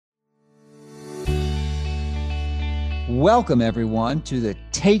Welcome, everyone, to the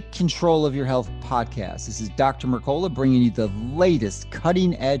Take Control of Your Health podcast. This is Dr. Mercola bringing you the latest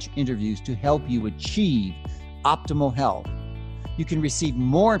cutting-edge interviews to help you achieve optimal health. You can receive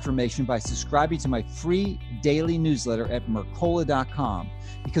more information by subscribing to my free daily newsletter at Mercola.com.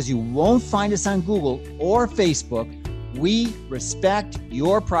 Because you won't find us on Google or Facebook, we respect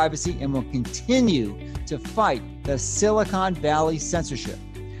your privacy and will continue to fight the Silicon Valley censorship.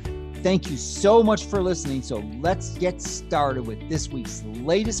 Thank you so much for listening. So let's get started with this week's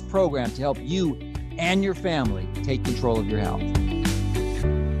latest program to help you and your family take control of your health.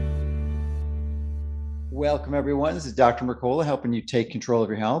 Welcome, everyone. This is Dr. Mercola helping you take control of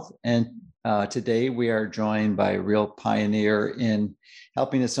your health. And today we are joined by a real pioneer in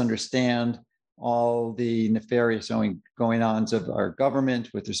helping us understand all the nefarious going-ons of our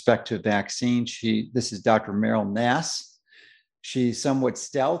government with respect to vaccines. This is Dr. Meryl Nass. She's somewhat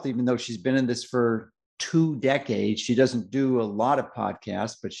stealth, even though she's been in this for 2 decades. She doesn't do a lot of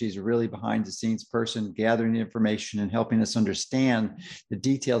podcasts, but she's a really behind the scenes person, gathering information and helping us understand the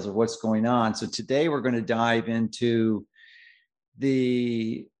details of what's going on. So today we're going to dive into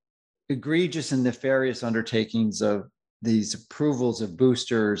the egregious and nefarious undertakings of these approvals of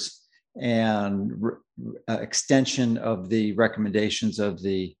boosters and extension of the recommendations of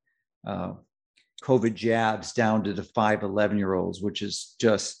the COVID jabs down to the 5-11-year-olds, which is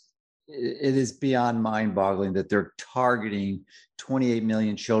just, it is beyond mind-boggling that they're targeting 28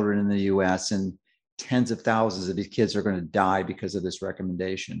 million children in the US, and tens of thousands of these kids are going to die because of this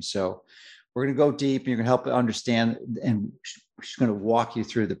recommendation. So we're going to go deep and you're going to help understand, and she's going to walk you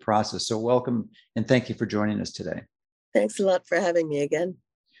through the process. So welcome and thank you for joining us today. Thanks a lot for having me again.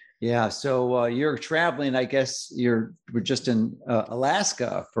 Yeah, so you're traveling, I guess we're just in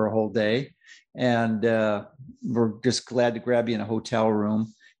Alaska for a whole day. And we're just glad to grab you in a hotel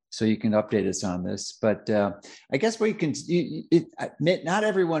room so you can update us on this. But I guess what you can admit, not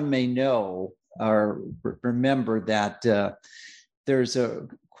everyone may know or remember that there's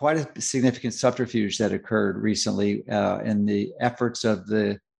quite a significant subterfuge that occurred recently in the efforts of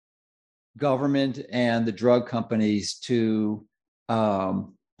the government and the drug companies to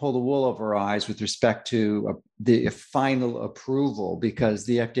pull the wool over our eyes with respect to the final approval, because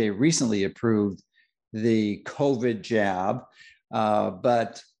the FDA recently approved the COVID jab,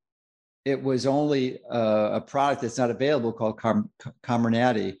 but it was only a product that's not available called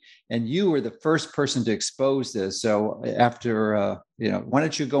Comirnaty. And you were the first person to expose this. So after, why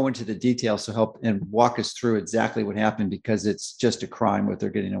don't you go into the details to help and walk us through exactly what happened, because it's just a crime what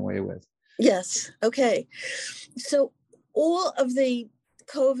they're getting away with. Yes. Okay. So all of the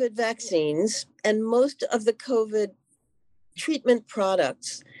COVID vaccines and most of the COVID treatment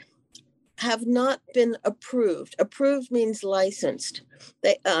products have not been approved. Approved means licensed.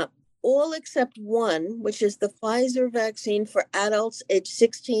 They all except one, which is the Pfizer vaccine for adults age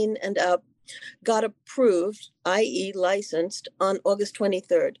 16 and up, got approved, i.e. licensed, on August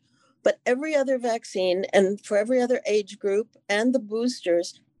 23rd. But every other vaccine and for every other age group and the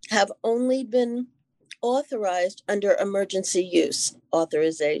boosters have only been authorized under emergency use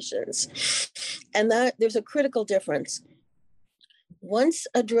authorizations. And that there's a critical difference. Once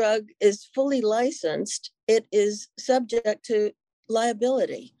a drug is fully licensed, it is subject to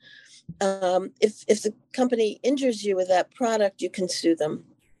liability. If the company injures you with that product, you can sue them.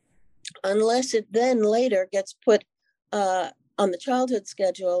 Unless it then later gets put on the childhood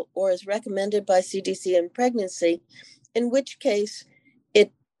schedule or is recommended by CDC in pregnancy, in which case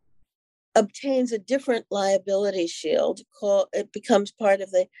it obtains a different liability shield. It becomes part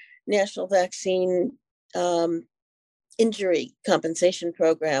of the National Vaccine Injury Compensation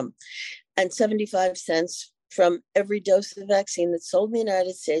Program, and 75 cents from every dose of the vaccine that's sold in the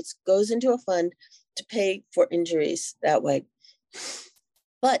United States goes into a fund to pay for injuries that way.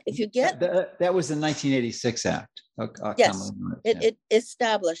 But if you get... That was the 1986 Act. Yes, it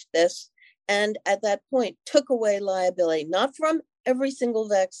established this, and at that point took away liability, not from every single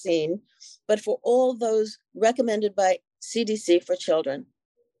vaccine, but for all those recommended by CDC for children.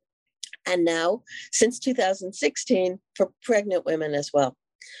 And now, since 2016, for pregnant women as well,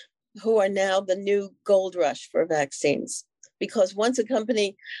 who are now the new gold rush for vaccines. Because once a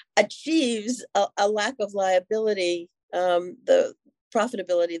company achieves a lack of liability, the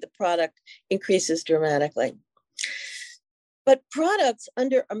profitability of the product increases dramatically. But products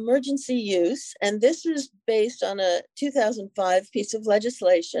under emergency use, and this is based on a 2005 piece of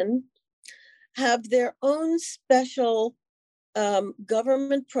legislation, have their own special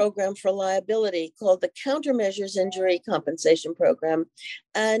government program for liability called the Countermeasures Injury Compensation Program.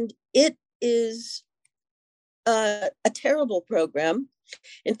 And it is a terrible program.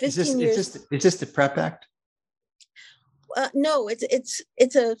 In 15 years. Is this the PrEP Act? No, it's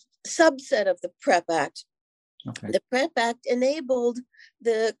a subset of the PrEP Act. Okay. The PrEP Act enabled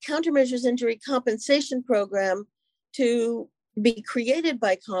the Countermeasures Injury Compensation Program to be created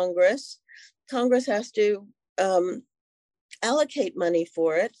by Congress. Congress has to allocate money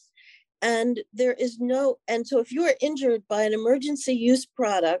for it. And so if you are injured by an emergency use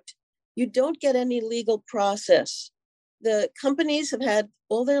product, you don't get any legal process. The companies have had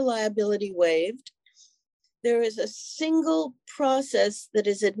all their liability waived. There is a single process that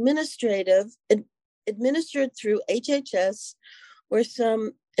is administered through HHS, where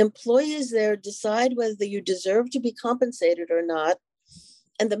some employees there decide whether you deserve to be compensated or not.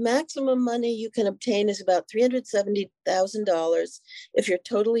 And the maximum money you can obtain is about $370,000 if you're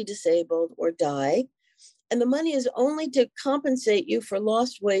totally disabled or die. And the money is only to compensate you for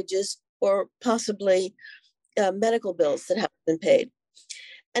lost wages or possibly medical bills that haven't been paid.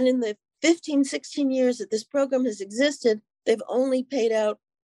 And in the 15, 16 years that this program has existed, they've only paid out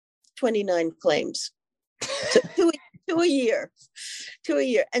 29 claims. So to a year.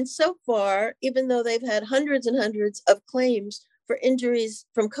 And so far, even though they've had hundreds and hundreds of claims for injuries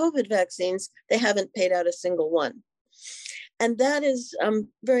from COVID vaccines, they haven't paid out a single one. And that is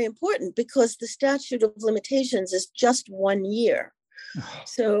very important because the statute of limitations is just 1 year.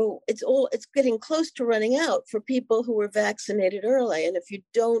 So it's getting close to running out for people who were vaccinated early. And if you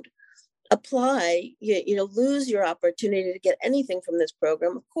don't apply, you lose your opportunity to get anything from this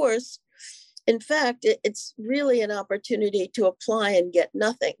program. Of course, in fact, it's really an opportunity to apply and get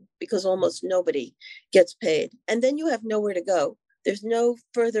nothing because almost nobody gets paid. And then you have nowhere to go. There's no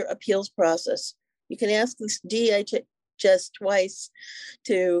further appeals process. You can ask the DHS twice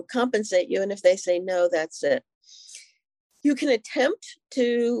to compensate you. And if they say no, that's it. You can attempt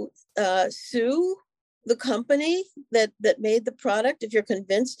to sue the company that made the product if you're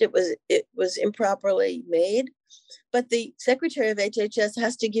convinced it was improperly made. But the secretary of HHS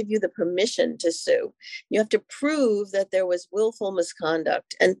has to give you the permission to sue. You have to prove that there was willful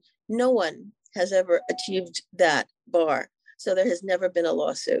misconduct, and no one has ever achieved that bar. So there has never been a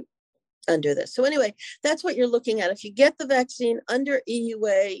lawsuit under this. So anyway, that's what you're looking at. If you get the vaccine under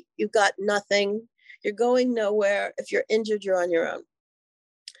EUA, you got nothing. You're going nowhere. If you're injured, you're on your own.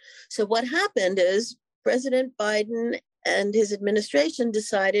 So what happened is President Biden and his administration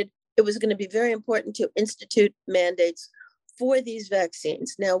decided it was going to be very important to institute mandates for these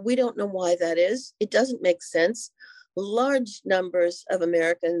vaccines. Now, we don't know why that is. It doesn't make sense. Large numbers of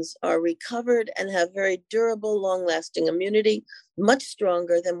Americans are recovered and have very durable, long-lasting immunity, much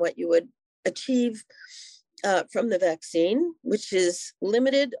stronger than what you would achieve from the vaccine, which is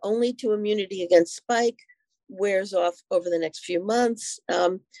limited only to immunity against spike, wears off over the next few months,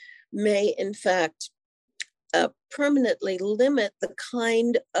 may in fact permanently limit the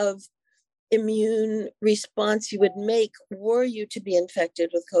kind of immune response you would make were you to be infected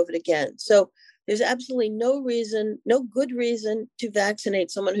with COVID again. So there's absolutely no good reason to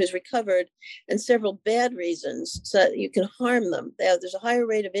vaccinate someone who's recovered, and several bad reasons so that you can harm them. There's a higher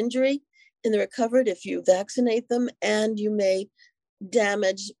rate of injury in the recovered if you vaccinate them, and you may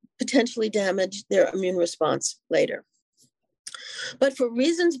potentially damage their immune response later. But for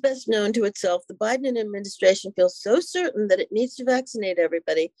reasons best known to itself, the Biden administration feels so certain that it needs to vaccinate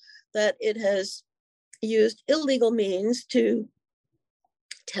everybody that it has used illegal means to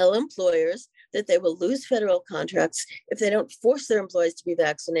tell employers that they will lose federal contracts if they don't force their employees to be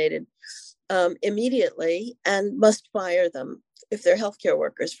vaccinated immediately, and must fire them if they're healthcare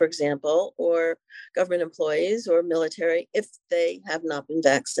workers, for example, or government employees or military, if they have not been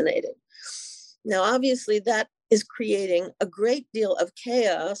vaccinated. Now, obviously, that is creating a great deal of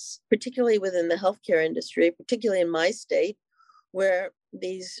chaos, particularly within the healthcare industry, particularly in my state, where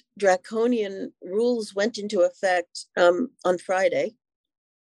these draconian rules went into effect on Friday.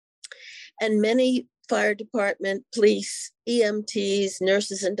 And many fire department, police, EMTs,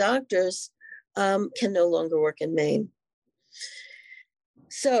 nurses, and doctors can no longer work in Maine.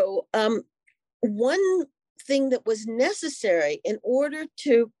 So one thing that was necessary in order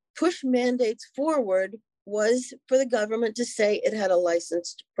to push mandates forward was for the government to say it had a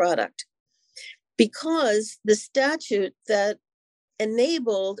licensed product, because the statute that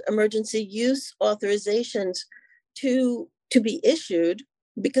enabled emergency use authorizations to be issued,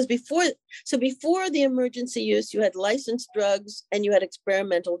 because before the emergency use, you had licensed drugs and you had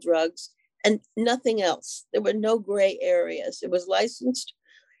experimental drugs and nothing else. There were no gray areas. It was licensed.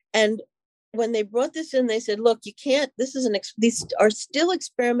 And when they brought this in, they said, look, you can't, these are still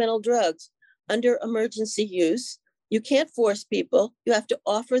experimental drugs under emergency use. You can't force people. You have to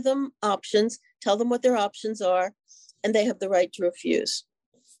offer them options, tell them what their options are, and they have the right to refuse.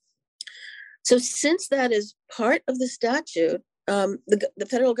 So since that is part of the statute, the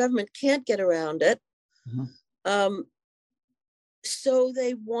federal government can't get around it. Mhm. So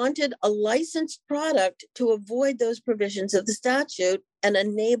they wanted a licensed product to avoid those provisions of the statute and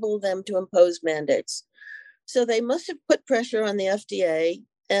enable them to impose mandates. So they must have put pressure on the FDA,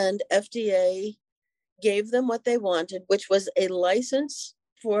 and FDA gave them what they wanted, which was a license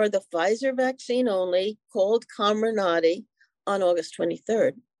for the Pfizer vaccine only, called Comirnaty, on August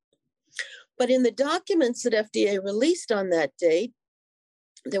 23rd. But in the documents that FDA released on that date,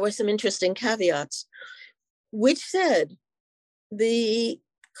 there were some interesting caveats, which said the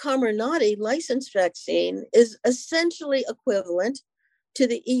Comirnaty licensed vaccine is essentially equivalent to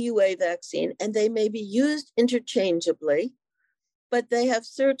the EUA vaccine, and they may be used interchangeably, but they have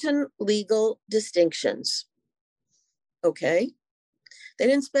certain legal distinctions. Okay? They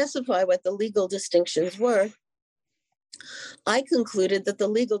didn't specify what the legal distinctions were. I concluded that the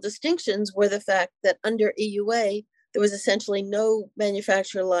legal distinctions were the fact that under EUA, there was essentially no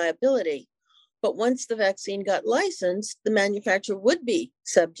manufacturer liability. But once the vaccine got licensed, the manufacturer would be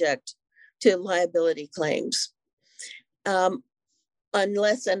subject to liability claims,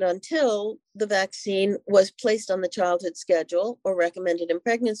 unless and until the vaccine was placed on the childhood schedule or recommended in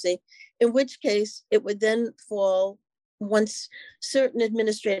pregnancy, in which case it would then fall, once certain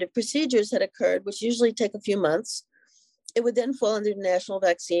administrative procedures had occurred, which usually take a few months, it would then fall under the National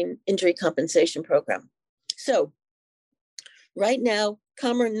Vaccine Injury Compensation Program. So right now,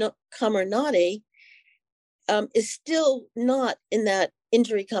 Comirnaty is still not in that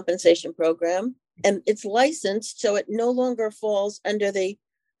injury compensation program, and it's licensed, so it no longer falls under the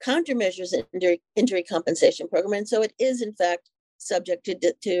countermeasures injury compensation program, and so it is in fact subject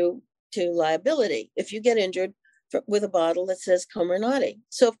to liability if you get injured with a bottle that says Comirnaty.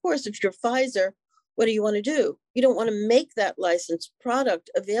 So of course, if you're Pfizer, what do you want to do? You don't want to make that licensed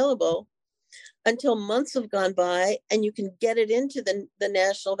product available until months have gone by and you can get it into the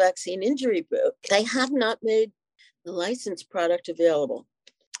National Vaccine Injury Group. They have not made the licensed product available.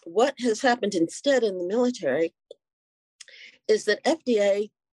 What has happened instead in the military is that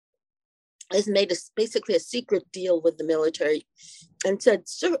FDA has made basically a secret deal with the military and said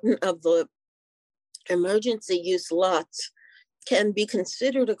certain of the emergency use lots can be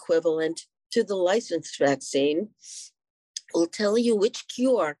considered equivalent to the licensed vaccine. We'll tell you which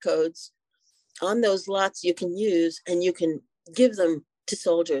QR codes on those lots you can use, and you can give them to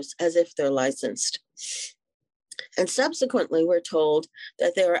soldiers as if they're licensed. And subsequently, we're told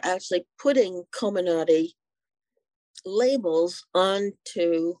that they are actually putting Comirnaty labels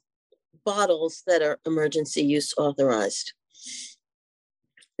onto bottles that are emergency use authorized.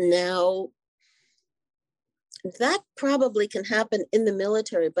 Now, that probably can happen in the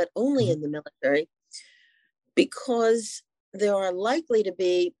military, but only in the military, because there are likely to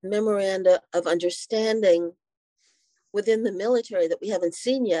be memoranda of understanding within the military that we haven't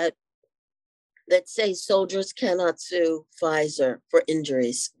seen yet that say soldiers cannot sue Pfizer for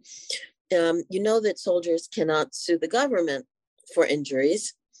injuries. You know that soldiers cannot sue the government for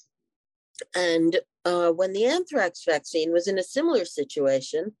injuries. And when the anthrax vaccine was in a similar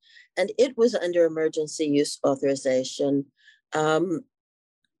situation, and it was under emergency use authorization,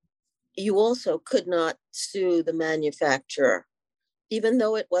 you also could not sue the manufacturer. Even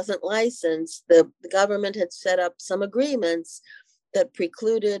though it wasn't licensed, the government had set up some agreements that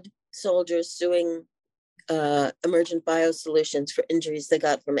precluded soldiers suing Emergent Biosolutions for injuries they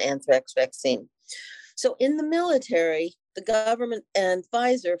got from anthrax vaccine. So in the military, the government and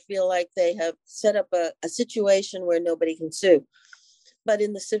Pfizer feel like they have set up a situation where nobody can sue. But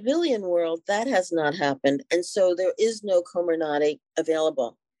in the civilian world, that has not happened. And so there is no Comirnaty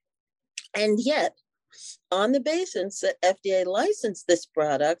available. And yet, on the basis that FDA licensed this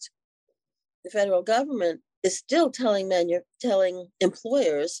product, the federal government is still telling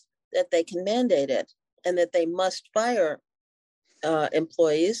employers that they can mandate it and that they must fire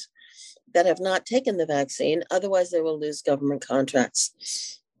employees that have not taken the vaccine. Otherwise, they will lose government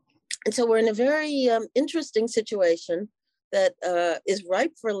contracts. And so we're in a very interesting situation that is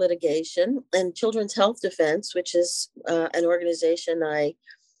ripe for litigation. And Children's Health Defense, which is an organization I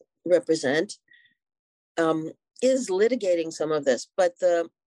represent, is litigating some of this. But the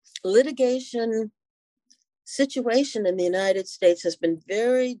litigation situation in the United States has been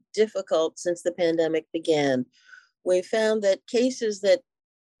very difficult since the pandemic began. We found that cases that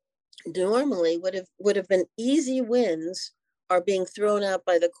normally would have been easy wins are being thrown out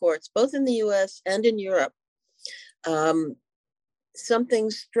by the courts, both in the US and in Europe. Something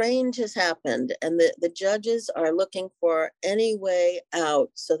strange has happened, and the judges are looking for any way out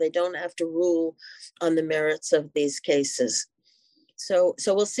so they don't have to rule on the merits of these cases. So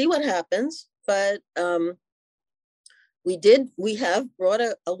we'll see what happens. but we have brought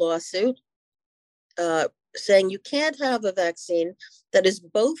a lawsuit saying you can't have a vaccine that is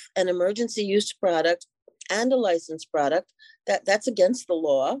both an emergency use product and a licensed product. That's against the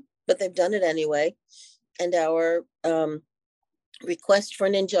law, but they've done it anyway. And our request for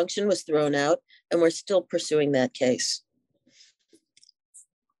an injunction was thrown out, and we're still pursuing that case.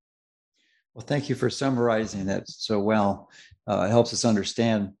 Well, thank you for summarizing that so well. It helps us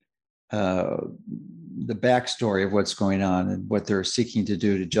understand the backstory of what's going on and what they're seeking to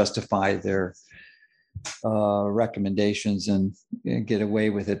do to justify their recommendations and get away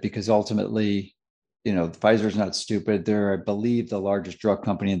with it, because ultimately, Pfizer's not stupid. They're, I believe, the largest drug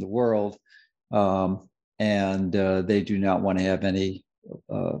company in the world, and they do not want to have any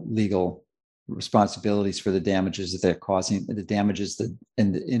legal responsibilities for the damages that they're causing, the damages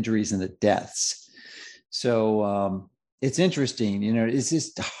and the injuries and the deaths. So it's interesting, it's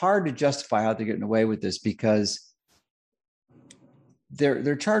just hard to justify how they're getting away with this, because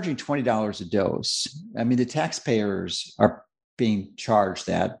they're charging $20 a dose. I mean, the taxpayers are being charged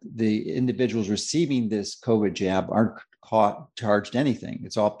that. The individuals receiving this COVID jab aren't charged anything.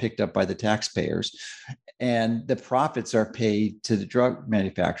 It's all picked up by the taxpayers, and the profits are paid to the drug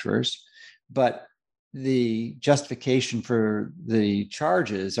manufacturers. But the justification for the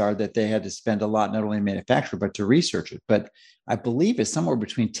charges are that they had to spend a lot, not only in manufacture, but to research it. But I believe it's somewhere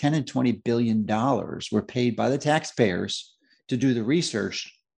between 10 and $20 billion were paid by the taxpayers to do the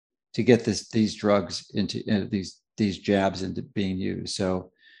research to get these drugs into these jabs into being used.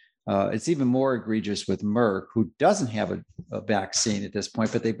 So it's even more egregious with Merck, who doesn't have a vaccine at this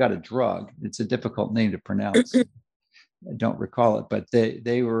point, but they've got a drug. It's a difficult name to pronounce. I don't recall it, but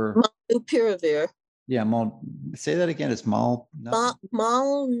they were Molnupiravir. Yeah, say that again. It's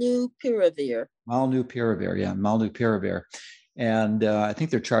Molnupiravir. Molnupiravir, yeah, Molnupiravir. And I think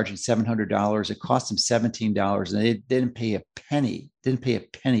they're charging $700. It cost them $17, and they didn't pay a penny.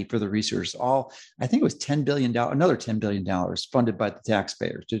 For the research. I think it was $10 billion, another $10 billion funded by the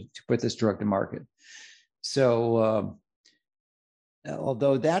taxpayers to put this drug to market. So,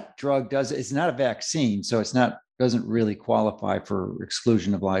 although that drug it's not a vaccine, so doesn't really qualify for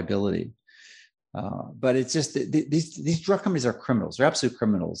exclusion of liability. But it's just these drug companies are criminals. They're absolute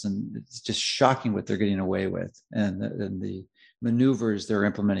criminals, and it's just shocking what they're getting away with, and the maneuvers they're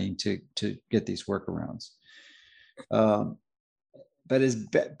implementing to get these workarounds. But as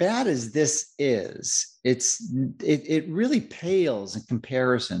bad as this is, it really pales in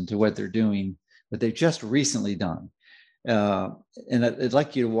comparison to what they're doing, what they've just recently done. And I'd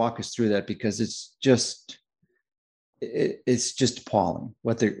like you to walk us through that, because it's just appalling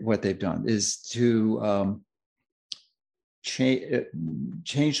what they've done is to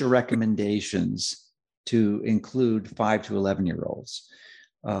change the recommendations to include 5 to 11-year-olds,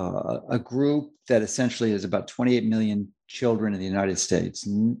 a group that essentially is about 28 million children in the United States,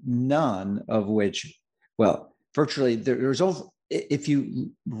 none of which, well, virtually there's over. If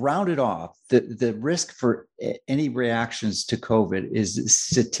you round it off, the risk for any reactions to COVID is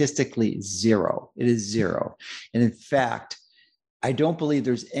statistically zero. It is zero. And in fact, I don't believe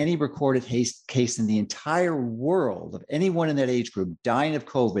there's any recorded case in the entire world of anyone in that age group dying of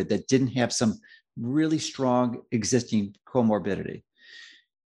COVID that didn't have some really strong existing comorbidity.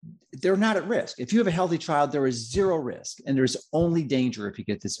 They're not at risk. If you have a healthy child, there is zero risk, and there's only danger if you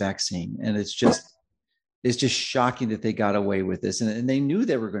get this vaccine. And it's just shocking that they got away with this, and they knew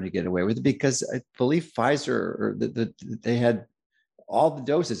they were going to get away with it, because I believe Pfizer they had all the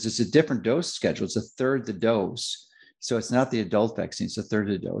doses. It's a different dose schedule. It's a third the dose, so it's not the adult vaccine. It's a third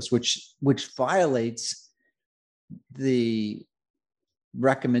of the dose, which violates the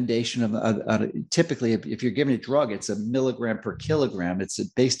recommendation of typically if you're giving a drug, it's a milligram per kilogram. It's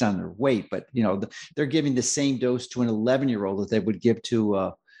based on their weight, but they're giving the same dose to an 11-year-old that they would give to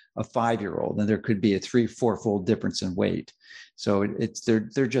a 5-year-old, and there could be a 3-4-fold difference in weight. So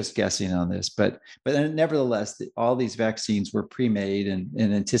they're just guessing on this, but nevertheless, all these vaccines were pre-made in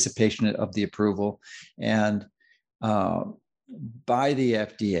anticipation of the approval, and by the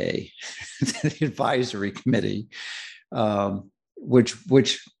FDA, the advisory committee,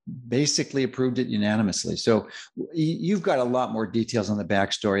 which basically approved it unanimously. So you've got a lot more details on the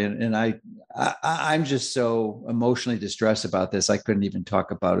backstory, and I'm just so emotionally distressed about this. I couldn't even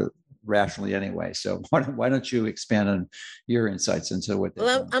talk about it rationally anyway. So why don't you expand on your insights into what?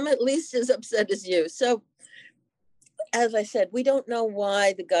 Well, I'm at least as upset as you. So, as I said, we don't know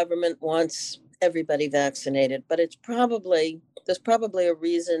why the government wants everybody vaccinated, but there's probably a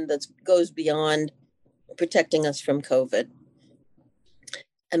reason that goes beyond protecting us from COVID.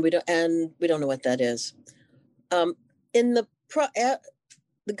 And we don't know what that is.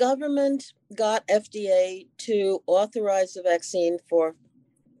 the government got FDA to authorize the vaccine for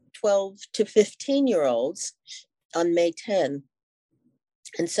 12 to 15-year-olds on May 10.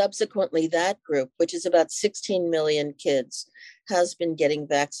 And subsequently, that group, which is about 16 million kids, has been getting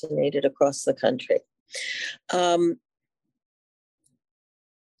vaccinated across the country. And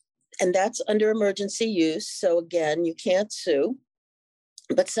that's under emergency use. So again, you can't sue.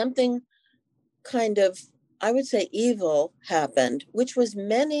 But something kind of, I would say, evil happened, which was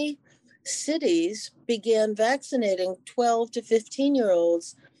many cities began vaccinating 12 to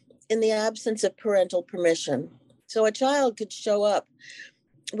 15-year-olds in the absence of parental permission. So a child could show up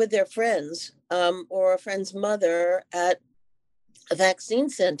with their friends or a friend's mother at a vaccine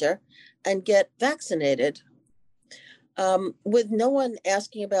center and get vaccinated with no one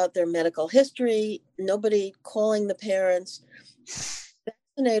asking about their medical history, nobody calling the parents.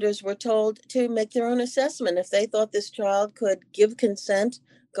 Vaccinators were told to make their own assessment. If they thought this child could give consent,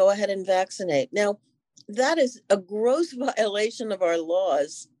 go ahead and vaccinate. Now, that is a gross violation of our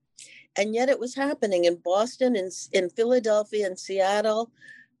laws. And yet it was happening in Boston, in Philadelphia, in Seattle,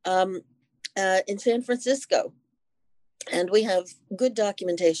 in San Francisco. And we have good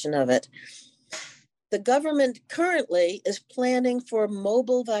documentation of it. The government currently is planning for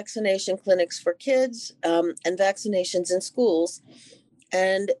mobile vaccination clinics for kids and vaccinations in schools.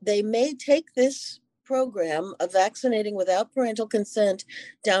 And they may take this program of vaccinating without parental consent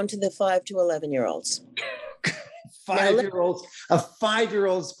down to the 5 to 11-year-olds. 5-year-olds, a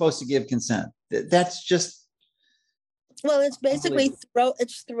 5-year-old is supposed to give consent. That's just. Well, it's basically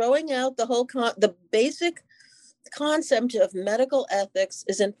it's throwing out the whole the basic concept of medical ethics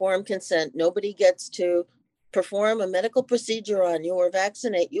is informed consent. Nobody gets to perform a medical procedure on you or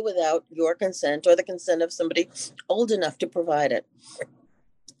vaccinate you without your consent or the consent of somebody old enough to provide it.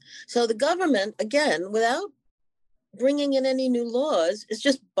 So the government, again, without bringing in any new laws, is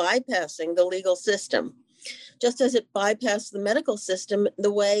just bypassing the legal system, just as it bypassed the medical system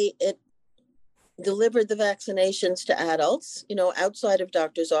the way it delivered the vaccinations to adults, outside of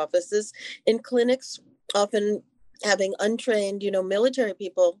doctors' offices, in clinics, often having untrained, military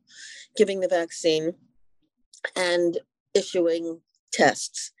people giving the vaccine and issuing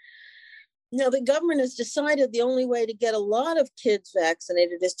tests. Now, the government has decided the only way to get a lot of kids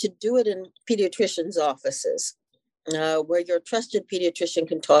vaccinated is to do it in pediatricians' offices, where your trusted pediatrician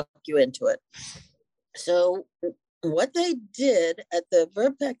can talk you into it. So what they did at the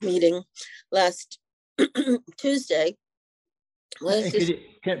VRBPAC meeting last Tuesday was...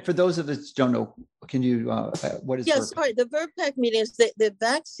 For those of us who don't know, can you, what is... Yeah, sorry, the VRBPAC meeting is the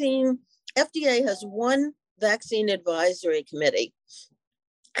vaccine, FDA has one vaccine advisory committee,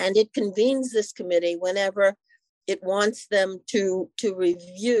 and it convenes this committee whenever it wants them to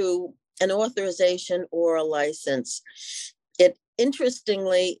review an authorization or a license. It,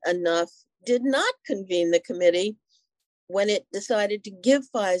 interestingly enough, did not convene the committee when it decided to give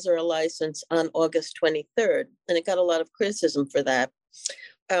Pfizer a license on August 23rd, and it got a lot of criticism for that.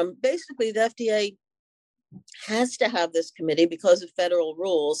 Basically, the FDA has to have this committee because of federal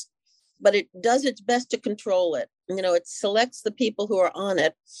rules, but it does its best to control it. It selects the people who are on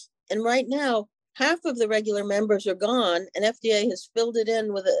it. And right now, half of the regular members are gone, and FDA has filled it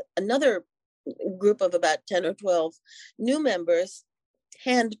in with another group of about 10 or 12 new members,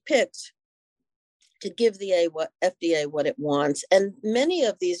 handpicked to give the FDA what it wants. And many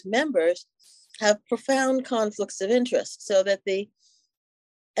of these members have profound conflicts of interest, so that the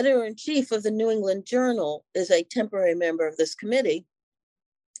editor-in-chief of the New England Journal is a temporary member of this committee.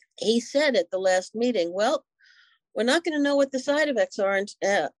 He said at the last meeting, well, we're not going to know what the side effects are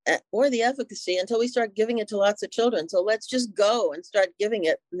or the efficacy until we start giving it to lots of children. So let's just go and start giving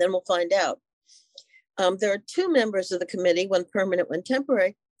it, and then we'll find out. There are two members of the committee, one permanent, one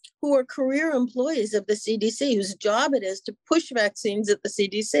temporary, who are career employees of the CDC, whose job it is to push vaccines at the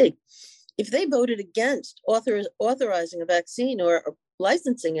CDC. If they voted against authorizing a vaccine or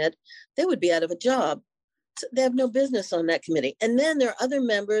licensing it, they would be out of a job. So they have no business on that committee. And then there are other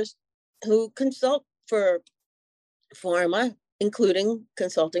members who consult for pharma, including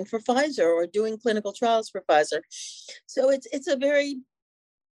consulting for Pfizer or doing clinical trials for Pfizer. So it's a very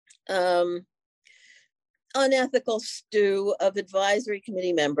unethical stew of advisory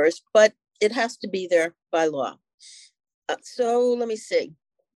committee members, but it has to be there by law. So let me see.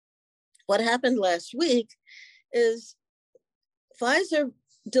 What happened last week is Pfizer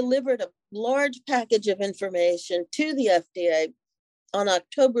delivered a large package of information to the FDA on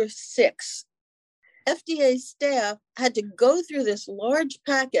October 6th. FDA staff had to go through this large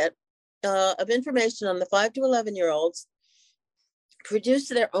packet of information on the 5 to 11-year-olds, produce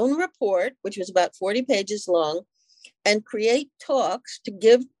their own report, which was about 40 pages long, and create talks to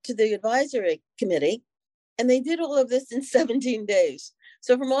give to the advisory committee. And they did all of this in 17 days.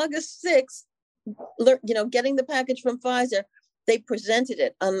 So from August 6th, getting the package from Pfizer, they presented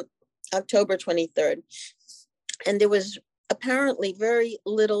it on October 23rd. And there was apparently very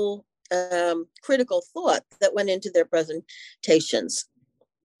little critical thought that went into their presentations.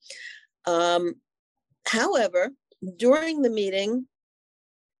 However, during the meeting,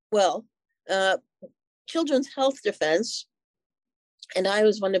 Children's Health Defense, and I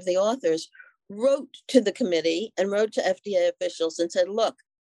was one of the authors, wrote to the committee and wrote to FDA officials and said, look,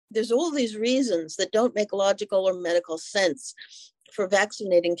 there's all these reasons that don't make logical or medical sense for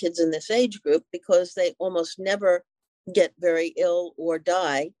vaccinating kids in this age group because they almost never get very ill or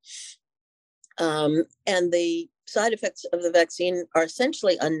die. And the side effects of the vaccine are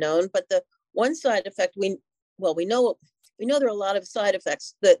essentially unknown, but the one side effect we know there are a lot of side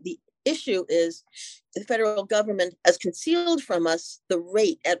effects. The issue is the federal government has concealed from us the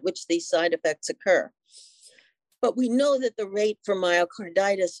rate at which these side effects occur. But we know that the rate for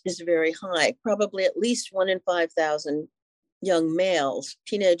myocarditis is very high, probably at least 1 in 5,000 young males,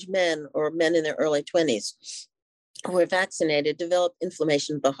 teenage men, or men in their early 20s who are vaccinated develop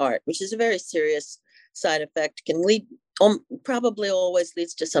inflammation of the heart, which is a very serious side effect, can lead, probably always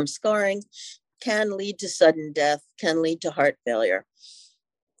leads to some scarring, can lead to sudden death, can lead to heart failure.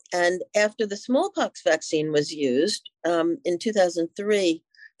 And after the smallpox vaccine was used in 2003,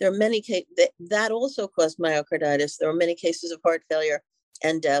 there are many cases that also caused myocarditis. There were many cases of heart failure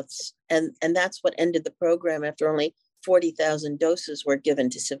and deaths. And that's what ended the program after only 40,000 doses were given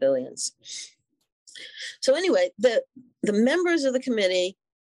to civilians. So anyway, the members of the committee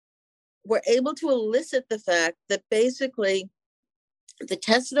were able to elicit the fact that basically the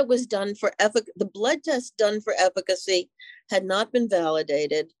test that was done for the blood test done for efficacy had not been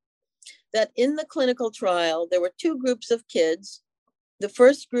validated, that in the clinical trial, there were 2 groups of kids. The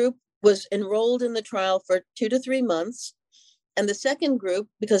first group was enrolled in the trial for 2 to 3 months. And the second group,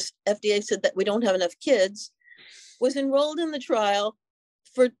 because FDA said that we don't have enough kids, was enrolled in the trial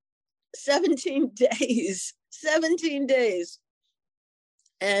for 17 days, 17 days.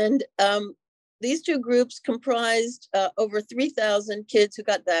 And these 2 groups comprised over 3,000 kids who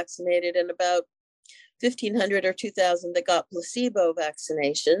got vaccinated and about 1,500 or 2,000 that got placebo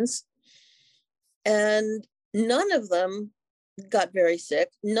vaccinations. And none of them got very sick.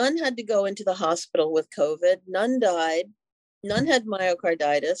 None had to go into the hospital with COVID. None died. None had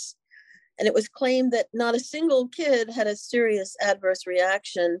myocarditis. And it was claimed that not a single kid had a serious adverse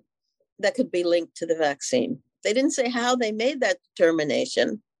reaction that could be linked to the vaccine. They didn't say how they made that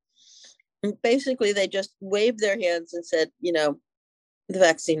determination. And basically, they just waved their hands and said, the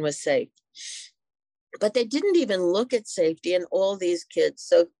vaccine was safe. But they didn't even look at safety in all these kids.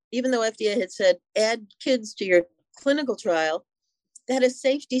 So even though FDA had said, add kids to your clinical trial, they had a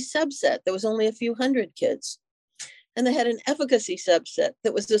safety subset. There was only a few hundred kids. And they had an efficacy subset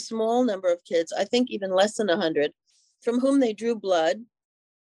that was a small number of kids, I think even less than 100, from whom they drew blood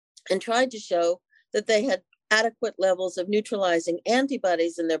and tried to show that they had adequate levels of neutralizing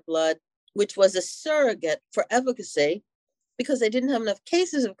antibodies in their blood, which was a surrogate for efficacy because they didn't have enough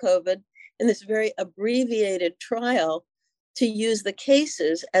cases of COVID in this very abbreviated trial to use the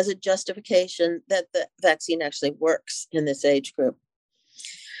cases as a justification that the vaccine actually works in this age group.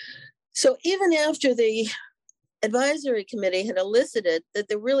 So even after the advisory committee had elicited that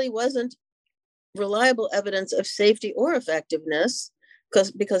there really wasn't reliable evidence of safety or effectiveness,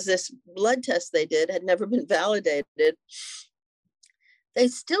 because this blood test they did had never been validated, they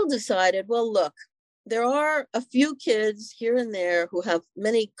still decided, well, look, there are a few kids here and there who have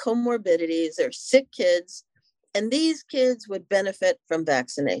many comorbidities. They're sick kids, and these kids would benefit from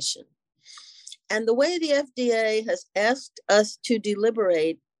vaccination. And the way the FDA has asked us to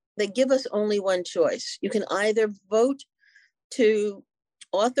deliberate, they give us only one choice. You can either vote to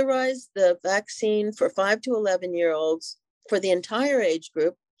authorize the vaccine for 5 to 11-year-olds for the entire age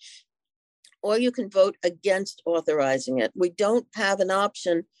group, or you can vote against authorizing it. We don't have an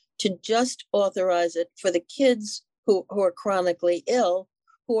option to just authorize it for the kids who are chronically ill,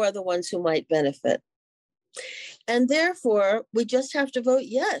 who are the ones who might benefit. And therefore, we just have to vote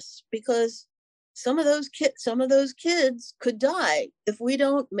yes, because some of those kids could die if we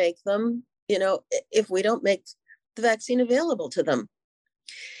don't make them, if we don't make the vaccine available to them.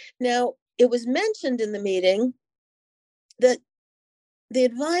 Now, it was mentioned in the meeting that the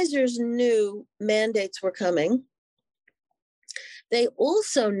advisors knew mandates were coming. They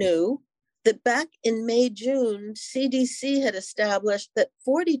also knew that back in May, June, CDC had established that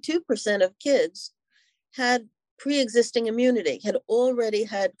 42% of kids had pre-existing immunity, had already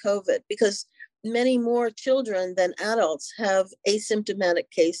had COVID, because many more children than adults have asymptomatic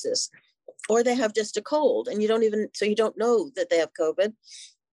cases, or they have just a cold and you don't know that they have COVID.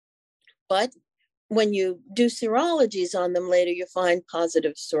 But when you do serologies on them later, you find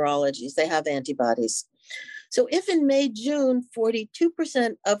positive serologies. They have antibodies. So if in May, June,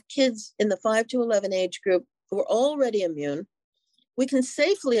 42% of kids in the 5 to 11 age group were already immune, we can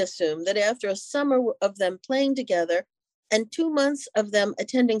safely assume that after a summer of them playing together and 2 months of them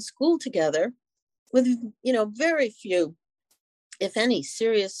attending school together, with very few, if any,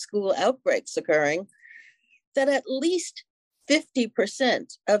 serious school outbreaks occurring, that at least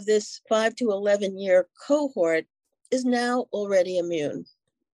 50% of this 5 to 11 year cohort is now already immune.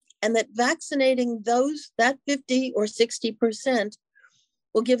 And that vaccinating that 50 or 60%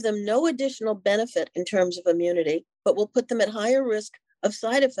 will give them no additional benefit in terms of immunity, but will put them at higher risk of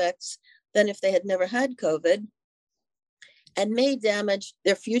side effects than if they had never had COVID, and may damage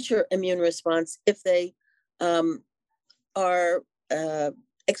their future immune response if they are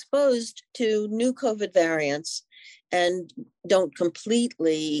exposed to new COVID variants and don't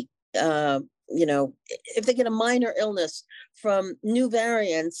completely, if they get a minor illness from new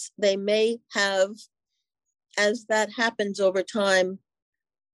variants, they may have, as that happens over time,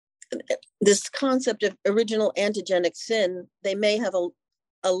 this concept of original antigenic sin, they may have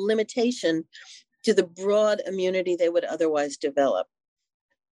a limitation to the broad immunity they would otherwise develop.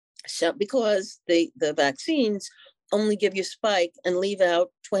 So because the vaccines only give you spike and leave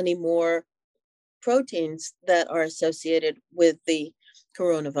out 20 more proteins that are associated with the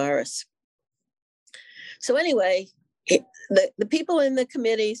coronavirus. So anyway, the people in the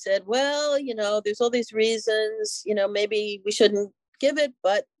committee said, well, there's all these reasons, maybe we shouldn't give it,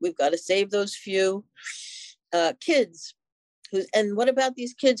 but we've got to save those few kids. And what about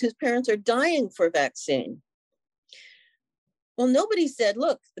these kids whose parents are dying for vaccine? Well, nobody said,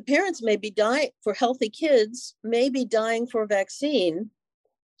 look, the parents may be dying for healthy kids, may be dying for vaccine,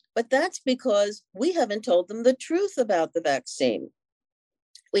 but that's because we haven't told them the truth about the vaccine.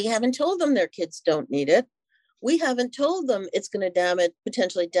 We haven't told them their kids don't need it. We haven't told them it's going to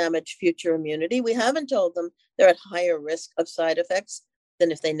potentially damage future immunity. We haven't told them they're at higher risk of side effects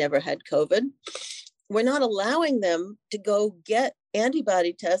than if they never had COVID. We're not allowing them to go get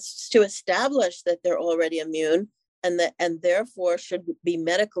antibody tests to establish that they're already immune and therefore should be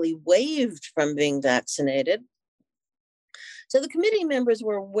medically waived from being vaccinated. So the committee members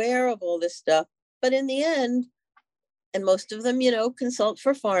were aware of all this stuff, but in the end, and most of them, consult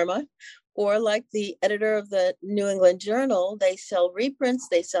for pharma, or like the editor of the New England Journal, they sell reprints,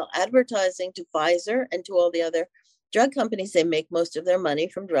 they sell advertising to Pfizer and to all the other drug companies. They make most of their money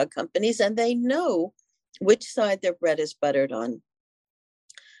from drug companies, and they know which side their bread is buttered on.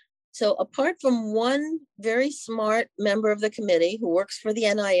 So apart from one very smart member of the committee who works for the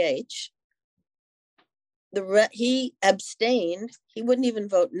NIH, he abstained. He wouldn't even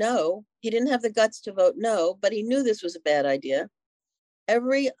vote no. He didn't have the guts to vote no, but he knew this was a bad idea.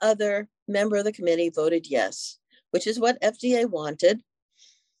 Every other member of the committee voted yes, which is what FDA wanted.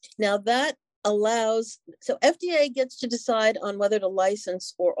 Now that so FDA gets to decide on whether to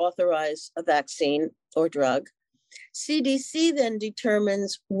license or authorize a vaccine or drug. CDC then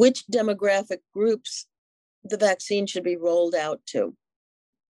determines which demographic groups the vaccine should be rolled out to.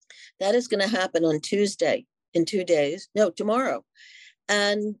 That is going to happen on Tuesday, tomorrow.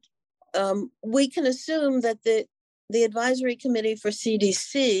 And we can assume that the advisory committee for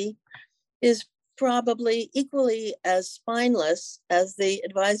CDC is probably equally as spineless as the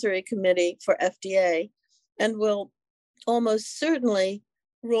advisory committee for FDA, and will almost certainly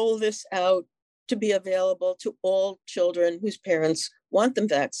roll this out to be available to all children whose parents want them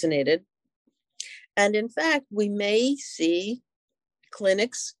vaccinated. And in fact, we may see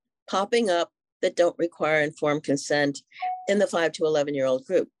clinics popping up that don't require informed consent in the 5 to 11-year-old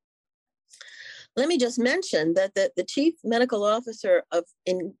group. Let me just mention that the chief medical officer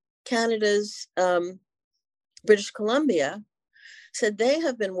in Canada's British Columbia said they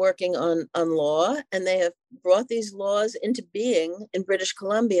have been working on law, and they have brought these laws into being in British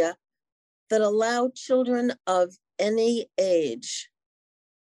Columbia that allow children of any age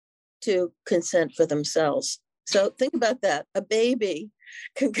to consent for themselves. So think about that. A baby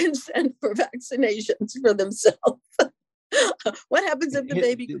can consent for vaccinations for themselves. What happens if the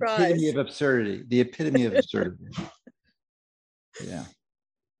baby cries? The epitome of absurdity. The epitome of absurdity. Yeah.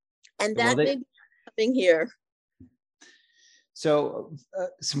 And that may be happening here. So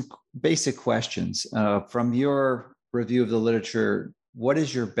some basic questions. From your review of the literature, what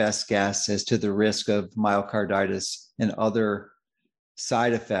is your best guess as to the risk of myocarditis and other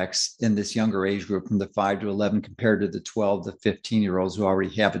side effects in this younger age group from the 5 to 11 compared to the 12 to 15-year-olds who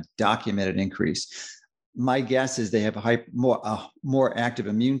already have a documented increase. My guess is they have a more active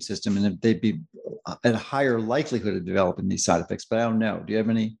immune system, and they'd be at a higher likelihood of developing these side effects. But I don't know. Do you have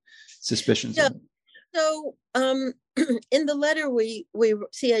any suspicions? Yeah. So in the letter we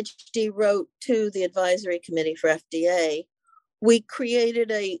CHD wrote to the advisory committee for FDA, we created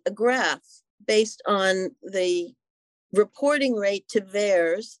a graph based on the reporting rate to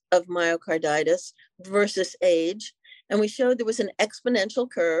VAERS of myocarditis versus age. And we showed there was an exponential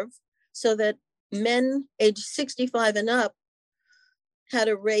curve so that men age 65 and up had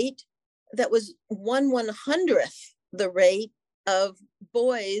a rate that was 1/100th the rate of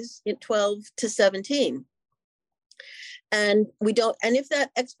boys in 12 to 17. And if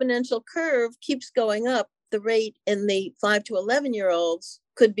that exponential curve keeps going up, the rate in the 5 to 11-year-olds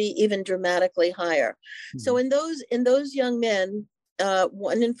could be even dramatically higher. Mm-hmm. So in those young men,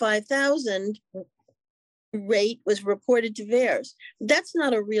 1 in 5,000 rate was reported to VAERS. That's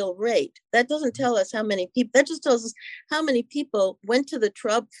not a real rate. That doesn't tell us how many people. That just tells us how many people went to the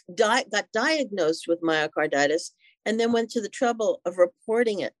trouble, got diagnosed with myocarditis, and then went to the trouble of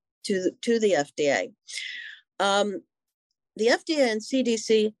reporting it to the FDA. The FDA and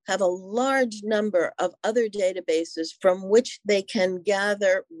CDC have a large number of other databases from which they can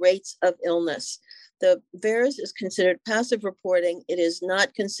gather rates of illness. The VAERS is considered passive reporting. It is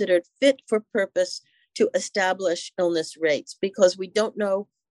not considered fit for purpose to establish illness rates because we don't know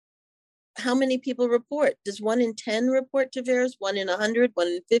how many people report. Does 1 in 10 report to VAERS? 1 in 100? 1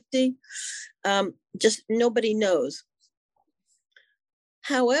 in 50? Just nobody knows.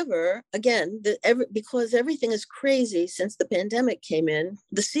 However, again, because everything is crazy since the pandemic came in,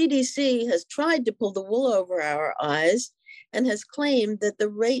 the CDC has tried to pull the wool over our eyes and has claimed that the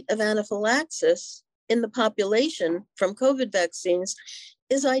rate of anaphylaxis in the population from COVID vaccines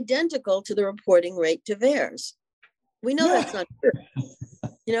is identical to the reporting rate to VAERS. We know that's not true,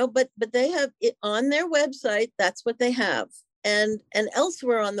 but they have it on their website. That's what they have. And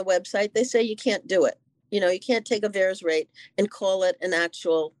elsewhere on the website, they say you can't do it. You can't take a VAERS rate and call it an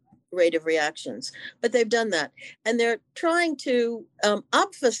actual rate of reactions, but they've done that. And they're trying to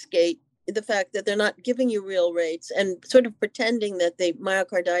obfuscate the fact that they're not giving you real rates and sort of pretending that the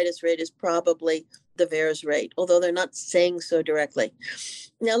myocarditis rate is probably the VAERS rate, although they're not saying so directly.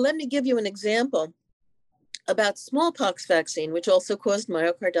 Now, let me give you an example about smallpox vaccine, which also caused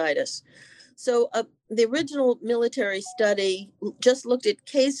myocarditis. So the original military study just looked at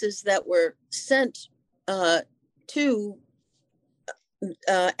cases that were sent to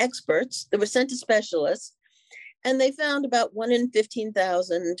experts, that were sent to specialists, and they found about 1 in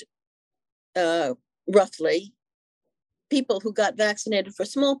 15,000, roughly, people who got vaccinated for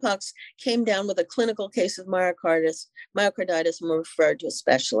smallpox came down with a clinical case of myocarditis and were referred to a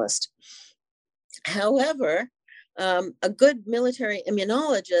specialist. However, a good military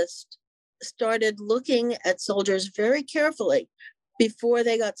immunologist started looking at soldiers very carefully before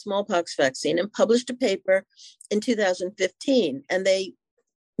they got smallpox vaccine and published a paper in 2015. And they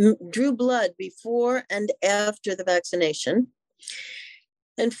drew blood before and after the vaccination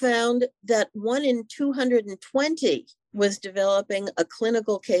and found that 1 in 220 was developing a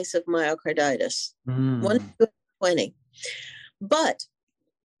clinical case of myocarditis. 1 in 220. But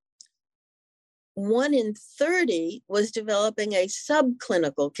 1 in 30 was developing a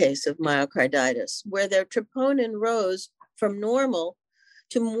subclinical case of myocarditis, where their troponin rose from normal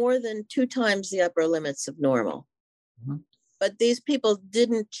to more than 2 times the upper limits of normal. Mm-hmm. But these people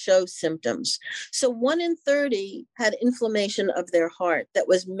didn't show symptoms. So 1 in 30 had inflammation of their heart that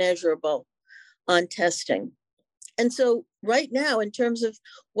was measurable on testing. And so right now, in terms of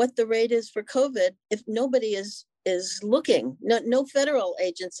what the rate is for COVID, if nobody is looking, no federal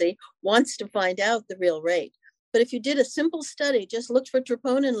agency wants to find out the real rate. But if you did a simple study, just looked for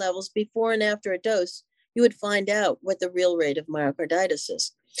troponin levels before and after a dose, you would find out what the real rate of myocarditis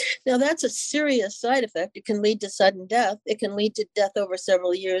is. Now, that's a serious side effect. It can lead to sudden death. It can lead to death over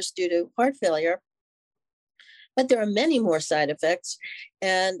several years due to heart failure. But there are many more side effects.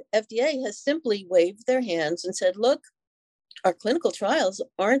 And FDA has simply waved their hands and said, look, our clinical trials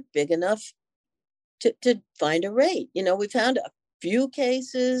aren't big enough to find a rate. We found a few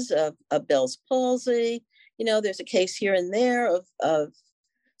cases of Bell's palsy. There's a case here and there of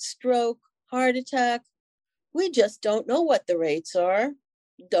stroke, heart attack. We just don't know what the rates are.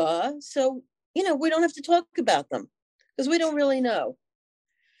 Duh. So, we don't have to talk about them because we don't really know.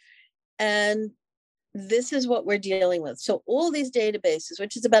 And this is what we're dealing with. So all these databases,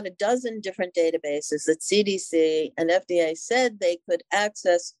 which is about a dozen different databases that CDC and FDA said they could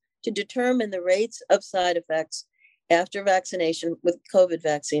access to determine the rates of side effects after vaccination with COVID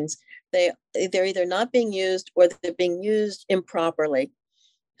vaccines, they're either not being used or they're being used improperly.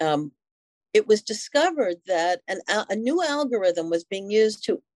 It was discovered that a new algorithm was being used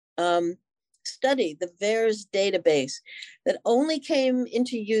to study the VAERS database that only came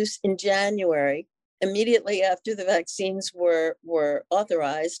into use in January, immediately after the vaccines were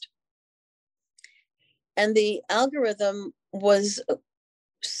authorized. And the algorithm was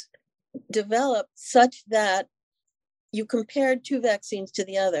developed such that you compared two vaccines to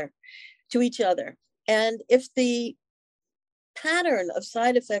each other. And if the pattern of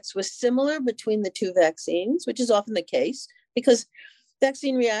side effects was similar between the two vaccines, which is often the case, because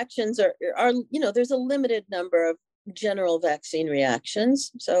vaccine reactions are there's a limited number of general vaccine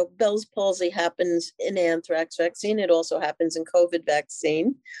reactions. So Bell's palsy happens in anthrax vaccine. It also happens in COVID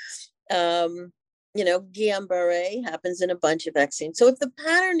vaccine. Guillain-Barré happens in a bunch of vaccines. So if the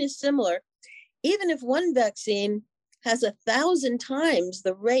pattern is similar, even if one vaccine has 1,000 times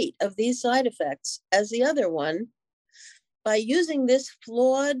the rate of these side effects as the other one, by using this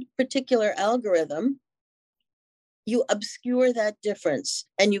flawed particular algorithm, you obscure that difference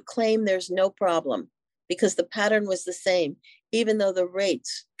and you claim there's no problem because the pattern was the same, even though the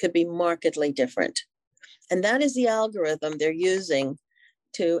rates could be markedly different. And that is the algorithm they're using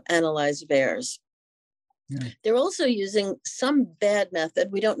to analyze VAERS. Yeah. They're also using some bad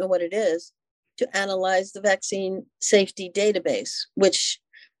method, we don't know what it is, to analyze the vaccine safety database, which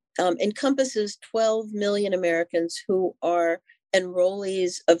encompasses 12 million Americans who are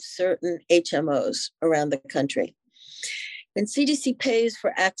enrollees of certain HMOs around the country. And CDC pays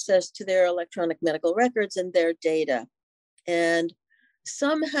for access to their electronic medical records and their data. And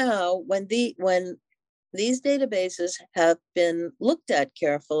somehow, when these databases have been looked at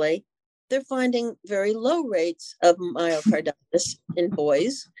carefully, they're finding very low rates of myocarditis in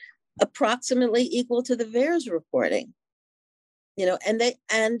boys, approximately equal to the VAERS reporting.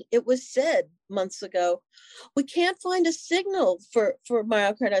 And it was said months ago, we can't find a signal for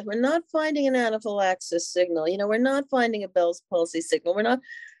myocarditis. We're not finding an anaphylaxis signal. We're not finding a Bell's palsy signal.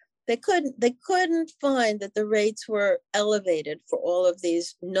 They couldn't find that the rates were elevated for all of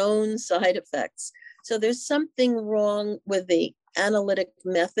these known side effects. So there's something wrong with the analytic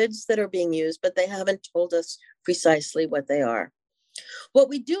methods that are being used, but they haven't told us precisely what they are. What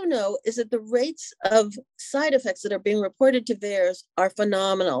we do know is that the rates of side effects that are being reported to VAERS are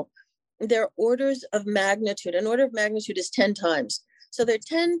phenomenal. They're orders of magnitude. An order of magnitude is 10 times. So they're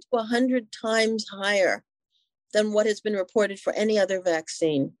 10 to 100 times higher than what has been reported for any other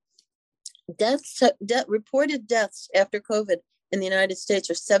vaccine. Reported deaths after COVID in the United States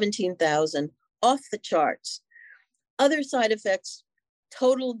are 17,000, off the charts. Other side effects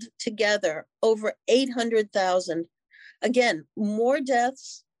totaled together over 800,000. Again, more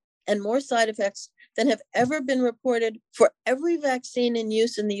deaths and more side effects than have ever been reported for every vaccine in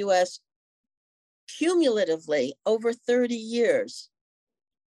use in the US cumulatively over 30 years.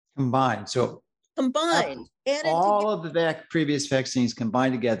 Combined. So all of the previous vaccines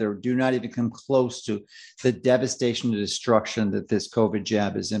combined together do not even come close to the devastation and destruction that this COVID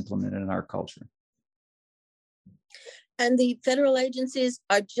jab has implemented in our culture. And the federal agencies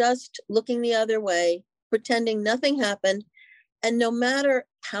are just looking the other way, pretending nothing happened. And no matter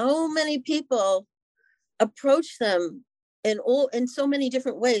how many people approach them in so many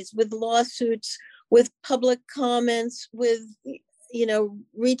different ways, with lawsuits, with public comments, with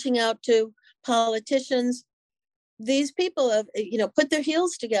reaching out to politicians, these people have put their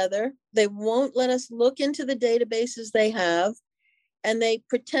heels together. They won't let us look into the databases they have, and they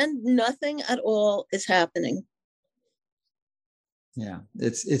pretend nothing at all is happening. Yeah,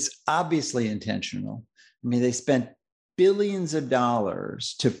 it's obviously intentional. I mean, they spent billions of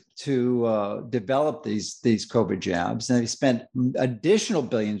dollars to develop these COVID jabs, and they spent additional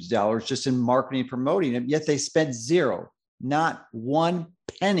billions of dollars just in marketing and promoting it. Yet they spent zero, not one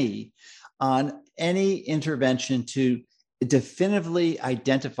penny, on any intervention to definitively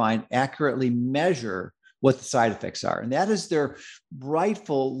identify and accurately measure what the side effects are. And that is their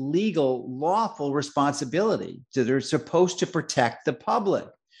rightful, legal, lawful responsibility. So they're supposed to protect the public.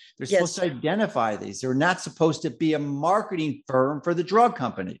 They're supposed to identify these. They're not supposed to be a marketing firm for the drug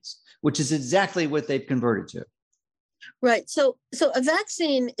companies, which is exactly what they've converted to. Right. So a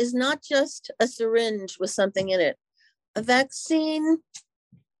vaccine is not just a syringe with something in it. A vaccine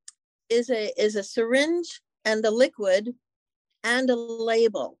is a syringe and a liquid and a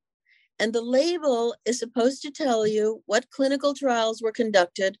label. And the label is supposed to tell you what clinical trials were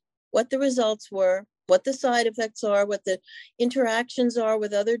conducted, what the results were, what the side effects are, what the interactions are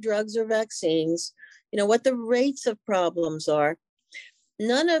with other drugs or vaccines, what the rates of problems are.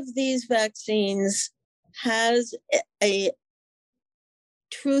 None of these vaccines has a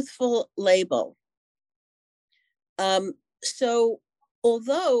truthful label. So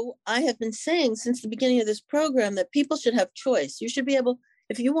although I have been saying since the beginning of this program that people should have choice, you should be able,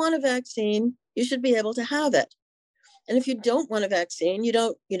 if you want a vaccine, you should be able to have it. And if you don't want a vaccine, you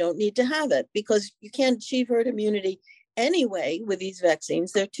don't need to have it, because you can't achieve herd immunity anyway with these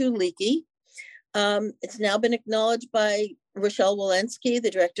vaccines. They're too leaky. It's now been acknowledged by Rochelle Walensky,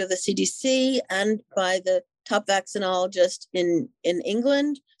 the director of the CDC, and by the top vaccinologist in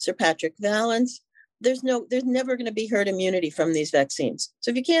England, Sir Patrick Vallance. There's never going to be herd immunity from these vaccines.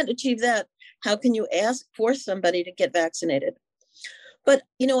 So if you can't achieve that, how can you force somebody to get vaccinated? But,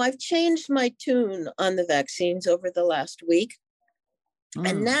 I've changed my tune on the vaccines over the last week.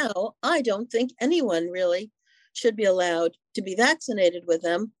 And now I don't think anyone really should be allowed to be vaccinated with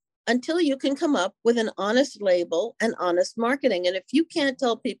them until you can come up with an honest label and honest marketing. And if you can't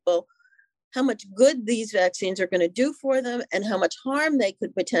tell people how much good these vaccines are going to do for them and how much harm they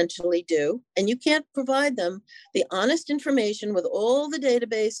could potentially do, and you can't provide them the honest information with all the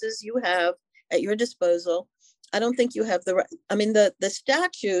databases you have at your disposal, I don't think you have the right. I mean, the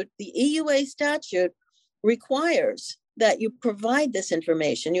statute, the EUA statute requires that you provide this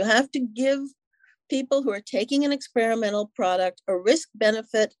information. You have to give people who are taking an experimental product a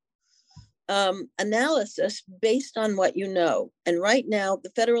risk-benefit analysis based on what you know. And right now,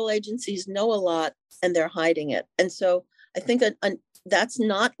 the federal agencies know a lot and they're hiding it. And so I think that's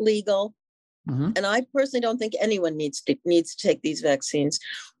not legal. Mm-hmm. And I personally don't think anyone needs to take these vaccines.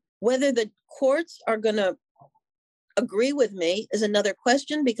 Whether the courts are going to agree with me is another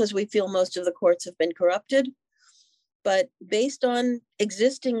question, because we feel most of the courts have been corrupted. But based on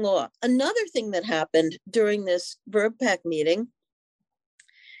existing law, another thing that happened during this VRBPAC meeting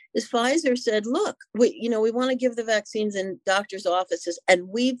is Pfizer said, look, we want to give the vaccines in doctors' offices, and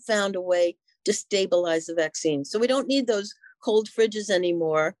we've found a way to stabilize the vaccines. So we don't need those cold fridges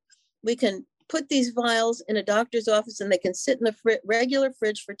anymore. We can put these vials in a doctor's office and they can sit in the regular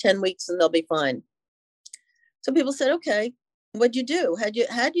fridge for 10 weeks and they'll be fine. So people said, okay, what'd you do?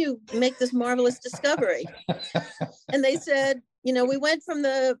 How'd you make this marvelous discovery? And they said, we went from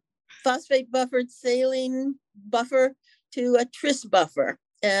the phosphate buffered saline buffer to a tris buffer,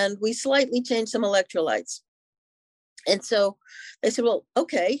 and we slightly changed some electrolytes. And so they said, well,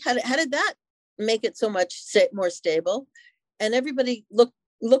 okay, how did that make it so much more stable? And everybody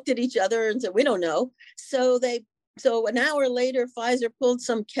looked at each other and said, we don't know. So an hour later, Pfizer pulled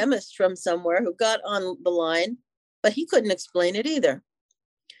some chemist from somewhere who got on the line, but he couldn't explain it either.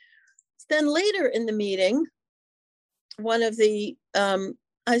 Then later in the meeting, one of the,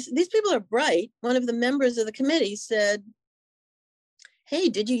 these people are bright, one of the members of the committee said, hey,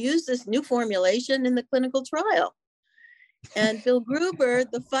 did you use this new formulation in the clinical trial? And Bill Gruber,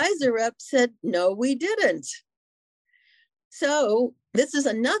 the Pfizer rep, said, no, we didn't. So this is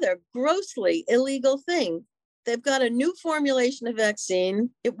another grossly illegal thing. They've got a new formulation of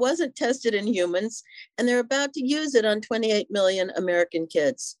vaccine. It wasn't tested in humans, and they're about to use it on 28 million American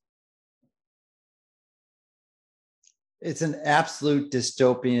kids. It's an absolute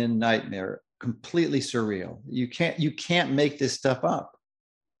dystopian nightmare, completely surreal. You can't make this stuff up.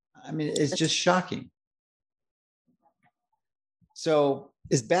 I mean, it's just shocking. So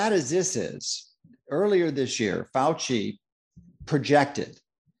as bad as this is, earlier this year, Fauci projected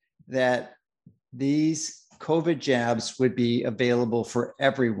that these COVID jabs would be available for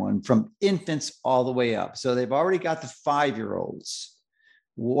everyone from infants all the way up. So they've already got the 5-year-olds.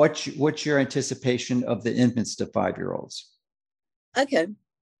 What's your anticipation of the infants to 5-year-olds? Okay.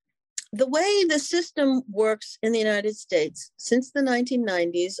 The way the system works in the United States, since the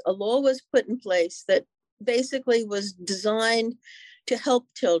 1990s, a law was put in place that basically was designed to help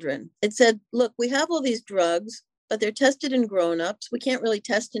children. It said, look, we have all these drugs, but they're tested in grown-ups. We can't really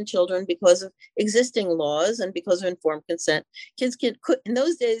test in children because of existing laws and because of informed consent. Kids could in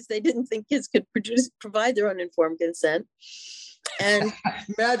those days, they didn't think kids could provide their own informed consent. And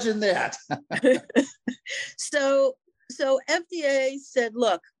imagine that. So FDA said,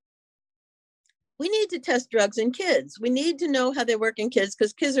 look, we need to test drugs in kids. We need to know how they work in kids,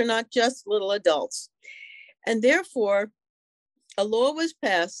 because kids are not just little adults. And therefore, a law was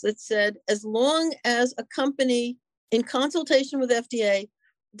passed that said, as long as a company, in consultation with FDA,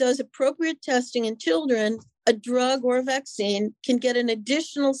 does appropriate testing in children, a drug or a vaccine can get an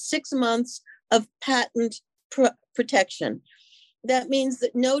additional 6 months of patent protection. That means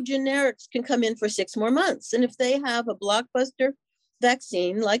that no generics can come in for 6 more months. And if they have a blockbuster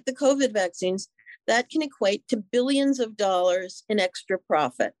vaccine, like the COVID vaccines, that can equate to billions of dollars in extra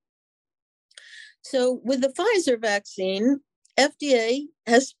profit. So with the Pfizer vaccine, FDA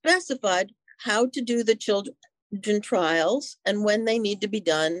has specified how to do the children trials and when they need to be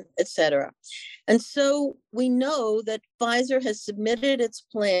done, et cetera. And so we know that Pfizer has submitted its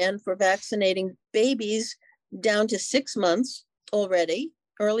plan for vaccinating babies down to 6 months already,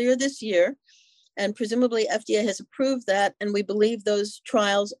 earlier this year. And presumably FDA has approved that. And we believe those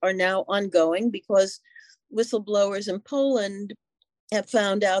trials are now ongoing because whistleblowers in Poland have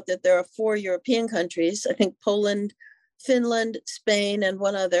found out that there are 4 European countries, I think Poland, Finland, Spain, and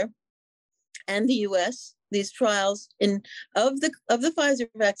one other, and the US, these trials of the Pfizer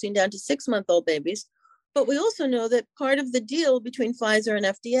vaccine down to 6-month-old babies. But we also know that part of the deal between Pfizer and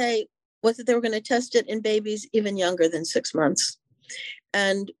FDA was that they were going to test it in babies even younger than 6 months.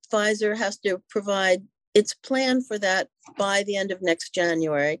 And Pfizer has to provide its plan for that by the end of next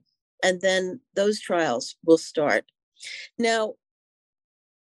January. And then those trials will start. Now,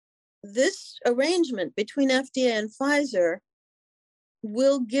 this arrangement between FDA and Pfizer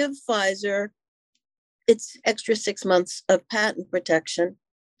will give Pfizer its extra 6 months of patent protection,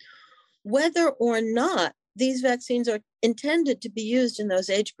 whether or not these vaccines are intended to be used in those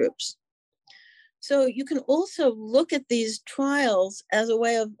age groups. So you can also look at these trials as a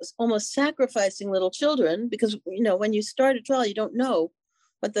way of almost sacrificing little children, because when you start a trial, you don't know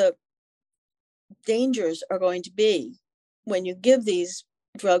what the dangers are going to be when you give these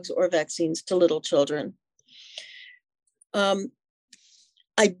drugs or vaccines to little children.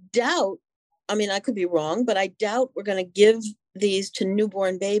 I doubt, I could be wrong, but I doubt we're going to give these to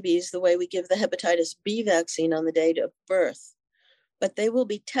newborn babies the way we give the hepatitis B vaccine on the date of birth. But they will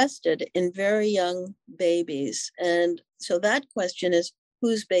be tested in very young babies. And so that question is,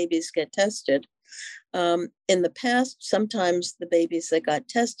 whose babies get tested? In the past, sometimes the babies that got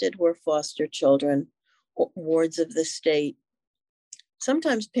tested were foster children, wards of the state.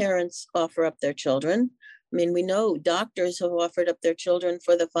 Sometimes parents offer up their children. We know doctors have offered up their children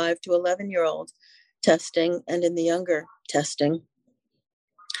for the 5 to 11-year-old testing and in the younger testing.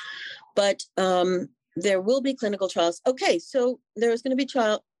 But there will be clinical trials. Okay, so there's going to be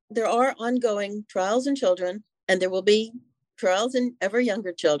there are ongoing trials in children, and there will be trials in ever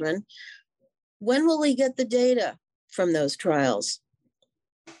younger children. When will we get the data from those trials?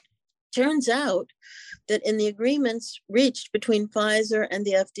 Turns out that in the agreements reached between Pfizer and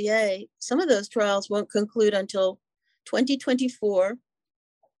the FDA, some of those trials won't conclude until 2024,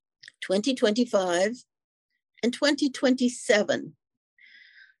 2025, and 2027.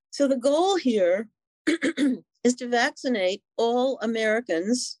 So the goal here is to vaccinate all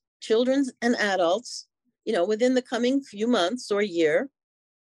Americans, children and adults, within the coming few months or year,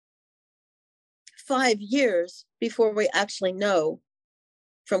 5 years before we actually know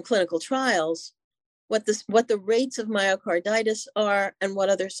from clinical trials what the rates of myocarditis are and what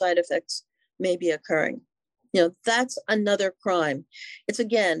other side effects may be occurring. That's another crime. It's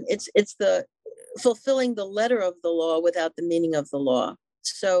the fulfilling the letter of the law without the meaning of the law.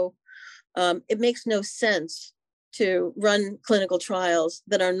 So it makes no sense to run clinical trials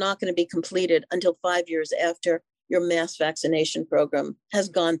that are not going to be completed until 5 years after your mass vaccination program has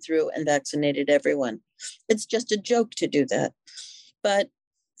gone through and vaccinated everyone. It's just a joke to do that. But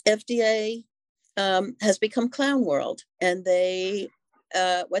FDA has become clown world, and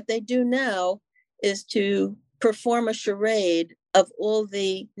what they do now is to perform a charade of all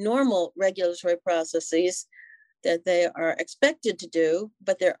the normal regulatory processes that they are expected to do,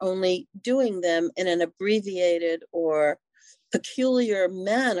 but they're only doing them in an abbreviated or peculiar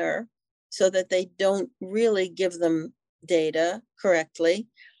manner so that they don't really give them data correctly.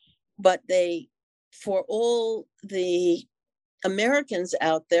 But for all the Americans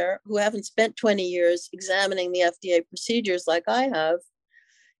out there who haven't spent 20 years examining the FDA procedures like I have,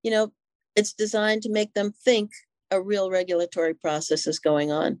 it's designed to make them think a real regulatory process is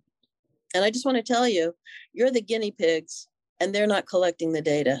going on. And I just want to tell you, you're the guinea pigs, and they're not collecting the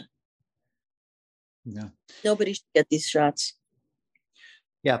data. No. Nobody should get these shots.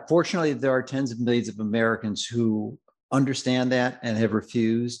 Yeah, fortunately, there are tens of millions of Americans who understand that and have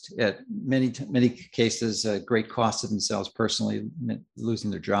refused at many cases, great cost to themselves personally,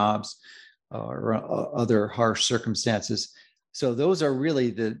 losing their jobs or other harsh circumstances. So those are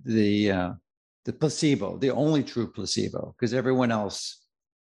really the placebo, the only true placebo, because everyone else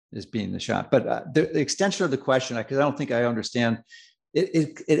is being the shot. But the extension of the question, because I don't think I understand,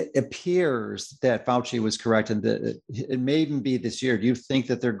 it appears that Fauci was correct, and that it may even be this year. Do you think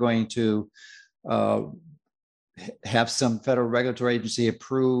that they're going to have some federal regulatory agency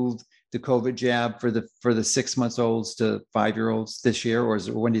approve the COVID jab for the 6 months olds to 5-year-olds this year, or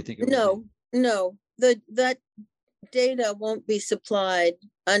when do you think it will be? No, that data won't be supplied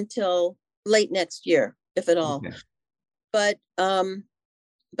until late next year, if at all. Okay. But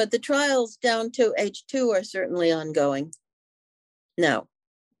but the trials down to age 2 are certainly ongoing now.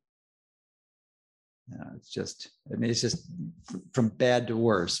 It's just, I mean, it's just from bad to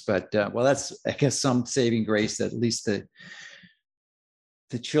worse. But well, that's, I guess, some saving grace that at least the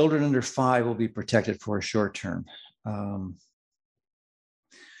children under 5 will be protected for a short term.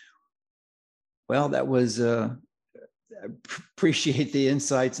 Well, that was, appreciate the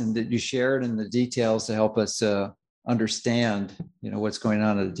insights and that you shared and the details to help us understand, what's going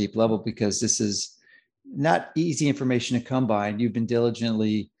on at a deep level, because this is not easy information to come by. And you've been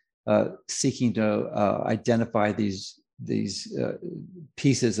diligently seeking to identify these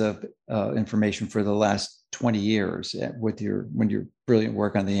pieces of information for the last 20 years when your brilliant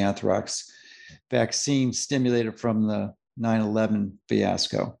work on the anthrax vaccine stimulated from the 9/11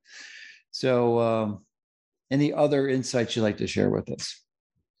 fiasco. So any other insights you'd like to share with us?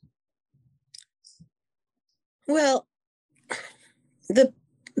 Well, the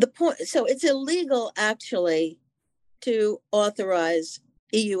point, so it's illegal actually to authorize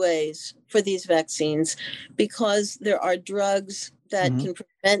EUAs for these vaccines because there are drugs that can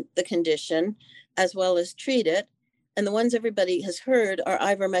prevent the condition as well as treat it. And the ones everybody has heard are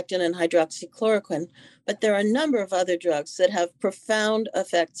ivermectin and hydroxychloroquine. But there are a number of other drugs that have profound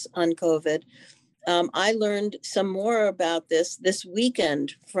effects on COVID. I learned some more about this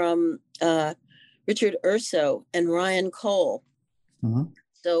weekend from Richard Urso and Ryan Cole.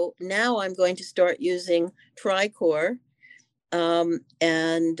 So now I'm going to start using Tricor and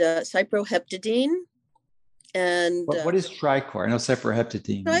cyproheptadine. And what is Tricor? I know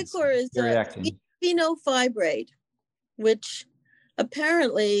cyproheptadine. Tricor is fenofibrate, which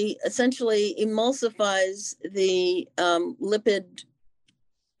apparently essentially emulsifies the lipid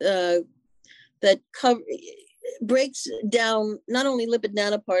that breaks down not only lipid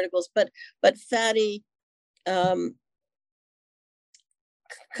nanoparticles but fatty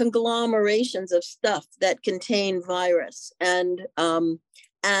conglomerations of stuff that contain virus and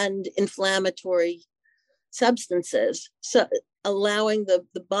inflammatory substances, so allowing the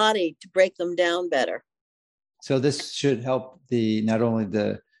body to break them down better. So this should help not only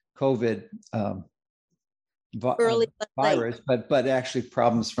the COVID early virus, but actually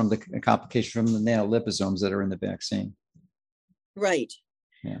problems from the complication from the nanoliposomes that are in the vaccine. Right.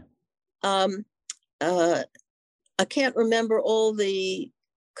 Yeah. I can't remember all the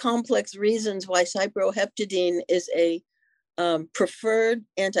complex reasons why cyproheptadine is a preferred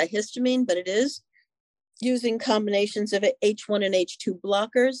antihistamine, but it is using combinations of H1 and H2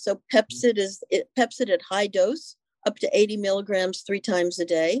 blockers. So Pepcid at high dose, up to 80 milligrams 3 times a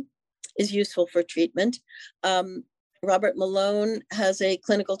day, is useful for treatment. Robert Malone has a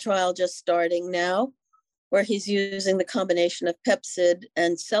clinical trial just starting now, where he's using the combination of Pepcid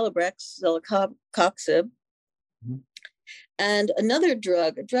and Celebrex, celecoxib. And another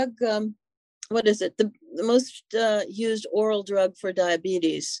drug, what is it? The most used oral drug for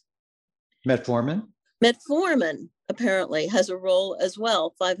diabetes. Metformin? Metformin apparently has a role as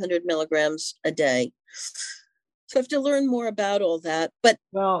well, 500 milligrams a day. So I have to learn more about all that. But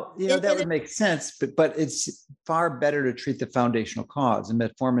well, that would make sense, but it's far better to treat the foundational cause. And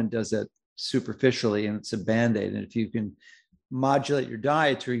metformin does it superficially, and it's a Band-Aid. And if you can modulate your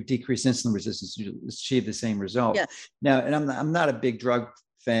diet to decrease insulin resistance, you achieve the same result. Yeah. Now, and I'm not a big drug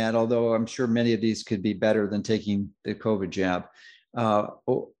fan, although I'm sure many of these could be better than taking the COVID jab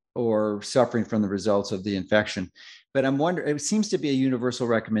or suffering from the results of the infection. But I'm wondering, it seems to be a universal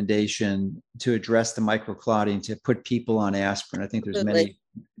recommendation to address the microclotting, to put people on aspirin. I think there's many.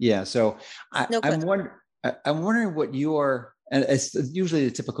 Yeah. So I'm wondering what and it's usually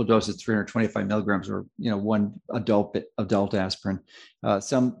the typical dose is 325 milligrams or, one adult aspirin.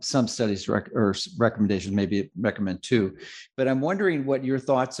 Some studies or recommendations maybe recommend 2, but I'm wondering what your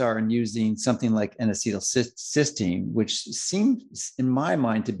thoughts are on using something like N-acetylcysteine, which seems in my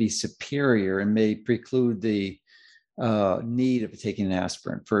mind to be superior and may preclude the need of taking an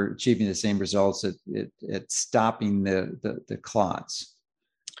aspirin for achieving the same results at stopping the clots.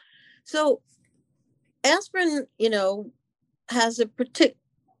 So aspirin, has a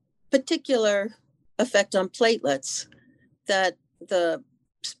particular effect on platelets that the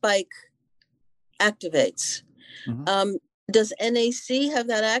spike activates. Does NAC have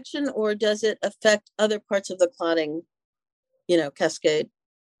that action, or does it affect other parts of the clotting, cascade?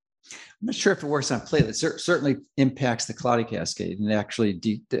 I'm not sure if it works on platelets. It certainly impacts the clotting cascade, and actually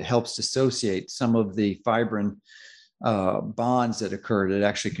helps dissociate some of the fibrin bonds that occur that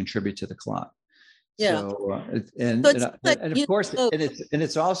actually contribute to the clot. Yeah. So, and of course,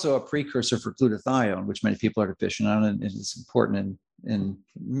 it's also a precursor for glutathione, which many people are deficient on, and it's important in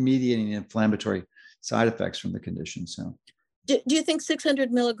mediating inflammatory side effects from the condition. So, Do you think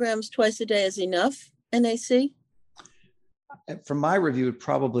 600 milligrams twice a day is enough, NAC? From my review, it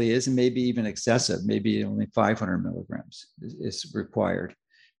probably is, and maybe even excessive. Maybe only 500 milligrams is required.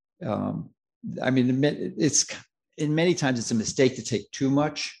 I mean, it's in many times it's a mistake to take too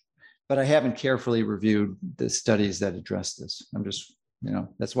much, but I haven't carefully reviewed the studies that address this. I'm just,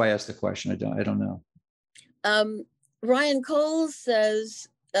 that's why I asked the question. I don't know. Ryan Cole says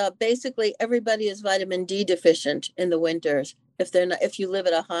basically everybody is vitamin D deficient in the winters if you live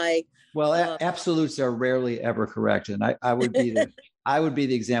at a high. Well, absolutes are rarely ever correct, and I would be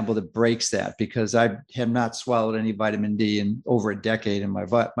the example that breaks that, because I have not swallowed any vitamin D in over a decade, and my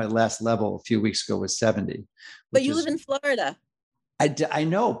last level a few weeks ago was 70. But you live in Florida. I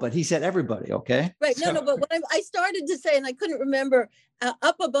know, but he said everybody, okay? Right. No, but what I started to say, and I couldn't remember,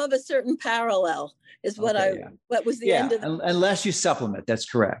 up above a certain parallel is what what was the end of unless you supplement, that's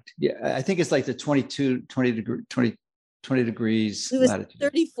correct. Yeah, I think it's like the 20 degrees it was latitude.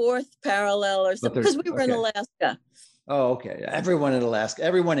 34th parallel or something, because we were in Alaska. Oh, okay. Everyone in Alaska,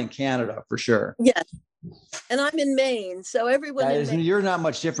 everyone in Canada for sure. Yes. And I'm in Maine, so everyone in Maine. You're not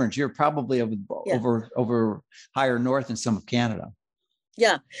much different. You're probably over higher north in some of Canada.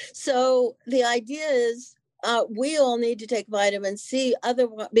 Yeah. So the idea is we all need to take vitamin C,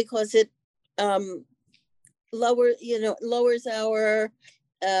 because it lowers our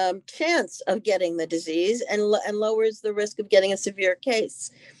chance of getting the disease and lowers the risk of getting a severe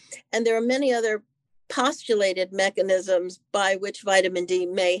case. And there are many other postulated mechanisms by which vitamin D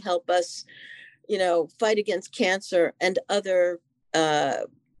may help us, fight against cancer and other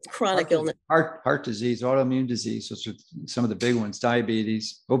chronic illness. Heart disease, autoimmune disease, those are some of the big ones,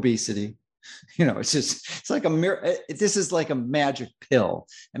 diabetes, obesity. It's like a mirror. This is like a magic pill.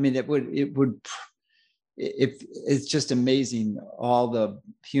 I mean, it's just amazing, all the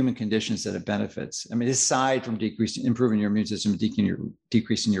human conditions that it benefits. I mean, aside from improving your immune system,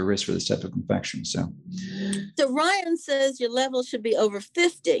 decreasing your risk for this type of infection. So Ryan says your level should be over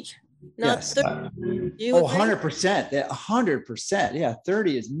 50, not 30. 100%. 100%. Yeah,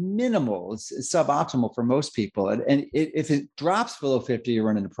 30 is minimal. It's suboptimal for most people. And if it drops below 50, you're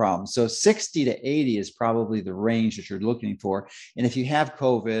running into problems. So 60 to 80 is probably the range that you're looking for. And if you have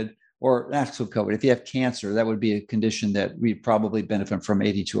COVID, or not so COVID, if you have cancer, that would be a condition that we probably benefit from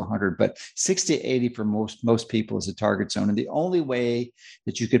 80 to 100, but 60 to 80 for most people is a target zone. And the only way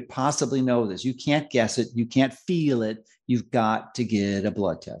that you could possibly know this, you can't guess it, you can't feel it, you've got to get a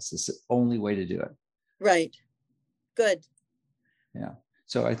blood test. It's the only way to do it. Right. Good. Yeah.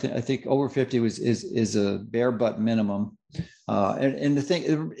 So I think over 50 is a bare butt minimum. And the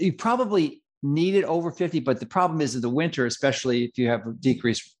thing, you probably need it over 50, but the problem is in the winter, especially if you have a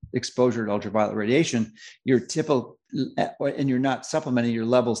decreased exposure to ultraviolet radiation, your typical, and you're not supplementing, your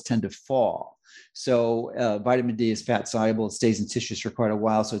levels tend to fall. So vitamin D is fat soluble. It stays in tissues for quite a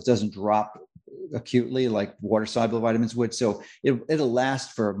while, so it doesn't drop acutely like water soluble vitamins would. So it'll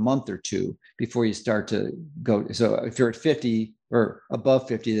last for a month or two before you start to go. So if you're at 50 or above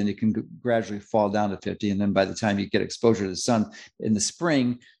 50, then it can gradually fall down to 50. And then by the time you get exposure to the sun in the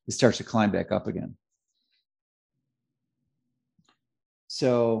spring, it starts to climb back up again.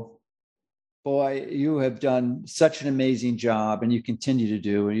 So, boy, you have done such an amazing job, and you continue to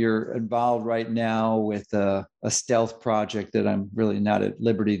do. You're involved right now with a stealth project that I'm really not at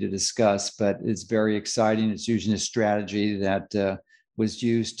liberty to discuss, but it's very exciting. It's using a strategy that was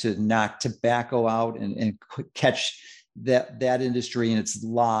used to knock tobacco out and catch that industry and its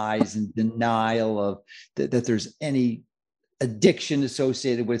lies and denial of that there's any addiction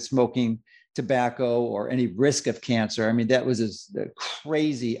associated with smoking tobacco or any risk of cancer. I mean, that was a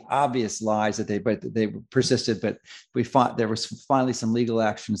crazy, obvious lies that they persisted, but we thought there was finally some legal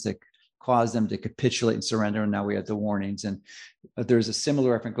actions that caused them to capitulate and surrender. And now we have the warnings. And there's a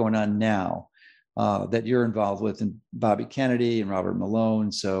similar effort going on now that you're involved with, and Bobby Kennedy and Robert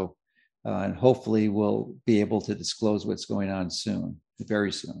Malone. So, and hopefully we'll be able to disclose what's going on soon,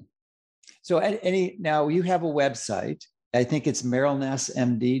 very soon. So now you have a website. I think it's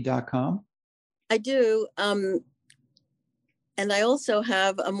merylnassmd.com. I do. And I also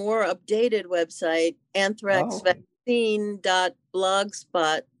have a more updated website,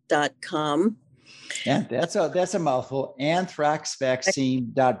 anthraxvaccine.blogspot.com. And that's a mouthful,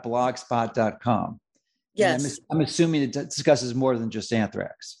 anthraxvaccine.blogspot.com. Yes. I'm assuming it discusses more than just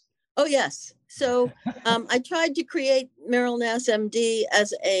anthrax. Oh, yes. So I tried to create Meryl Nass MD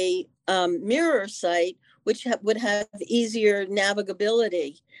as a mirror site, which would have easier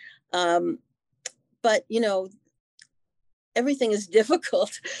navigability. But, everything is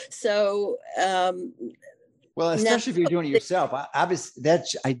difficult. So Well, Now, especially if you're doing it yourself, obviously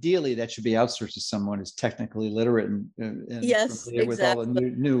ideally that should be outsourced to someone who's technically literate and yes, familiar with all the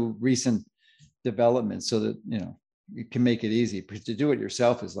exactly. new recent developments, so that you can make it easy. Because to do it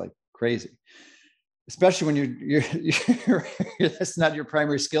yourself is like crazy, especially when you're that's not your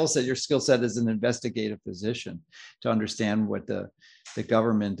primary skill set. Your skill set is an investigative physician to understand what the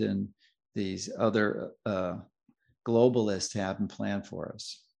government and these other globalists have and plan for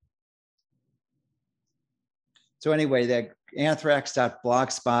us. So anyway, that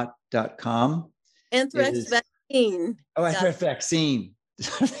anthrax.blogspot.com Anthrax is, vaccine. oh, Yeah. anthrax vaccine.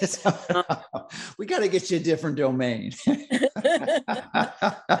 We got to get you a different domain.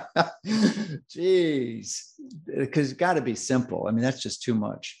 Jeez, because it's got to be simple. I mean, that's just too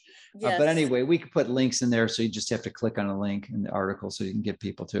much. Yes. But anyway, we could put links in there, so you just have to click on a link in the article so you can get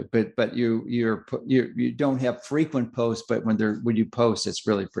people to. But you don't have frequent posts, but when you post, it's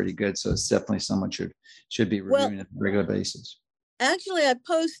really pretty good. So it's definitely someone should be reviewing it on a regular basis. Actually, I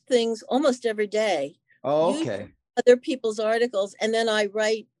post things almost every day. Oh, okay. Other people's articles, and then I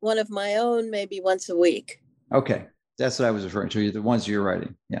write one of my own maybe once a week. Okay, that's what I was referring to. The ones you're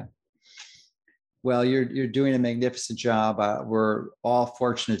writing, yeah. Well, you're doing a magnificent job. We're all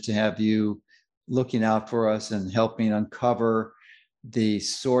fortunate to have you looking out for us and helping uncover the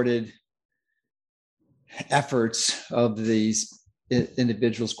sordid efforts of these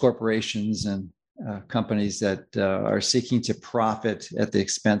individuals, corporations, and companies that are seeking to profit at the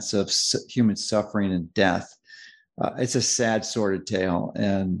expense of human suffering and death. It's a sad, sordid tale.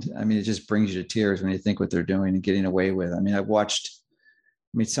 And I mean, it just brings you to tears when you think what they're doing and getting away with. I mean,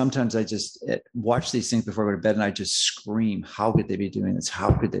 sometimes I just watch these things before I go to bed and I just scream, how could they be doing this? How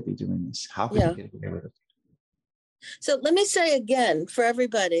could they be doing this? How could they get away with it? So let me say again for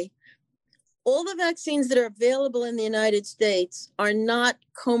everybody, all the vaccines that are available in the United States are not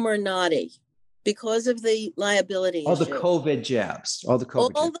Comirnaty because of the liability All issue. the COVID jabs. All the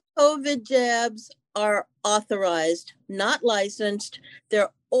COVID jabs are authorized, not licensed.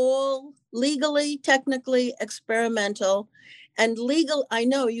 They're all legally, technically experimental. And legal, I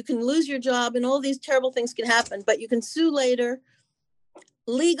know you can lose your job and all these terrible things can happen, but you can sue later.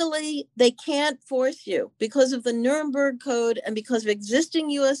 Legally, they can't force you because of the Nuremberg Code and because of existing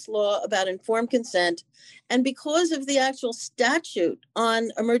US law about informed consent and because of the actual statute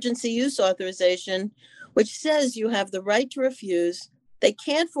on emergency use authorization, which says you have the right to refuse. They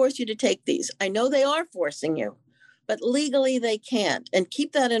can't force you to take these. I know they are forcing you, but legally they can't. And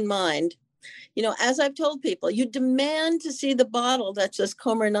keep that in mind. As I've told people, you demand to see the bottle that says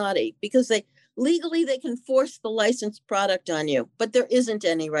Comirnaty because legally they can force the licensed product on you, but there isn't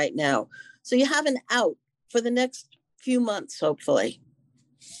any right now. So you have an out for the next few months, hopefully.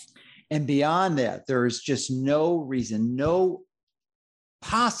 And beyond that, there is just no reason, no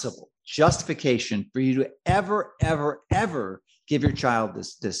possible justification for you to ever, ever, ever give your child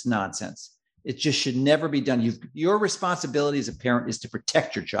this nonsense. It just should never be done. Your responsibility as a parent is to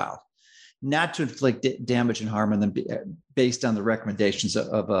protect your child, not to inflict damage and harm on them based on the recommendations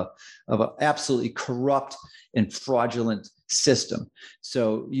of an absolutely corrupt and fraudulent system.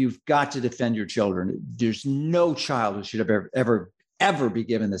 So you've got to defend your children. There's no child who should have ever be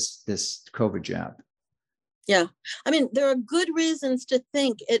given this COVID jab. Yeah. I mean, there are good reasons to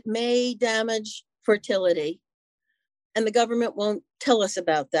think it may damage fertility, and the government won't tell us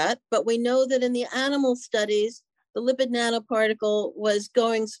about that. But we know that in the animal studies, the lipid nanoparticle was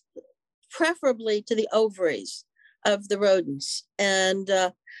going preferably to the ovaries of the rodents. And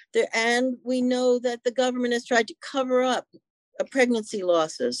we know that the government has tried to cover up pregnancy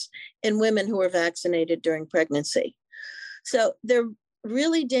losses in women who are vaccinated during pregnancy. So they're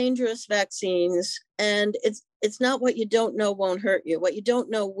really dangerous vaccines, and it's not what you don't know won't hurt you. What you don't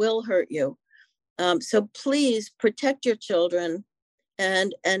know will hurt you. So please protect your children,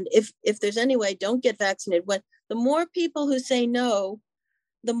 and if there's any way, don't get vaccinated. The more people who say no,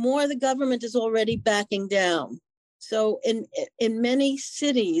 the more the government is already backing down. So in many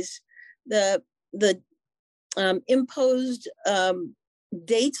cities, the imposed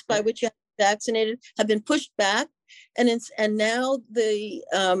dates by which you have to be vaccinated have been pushed back, and now the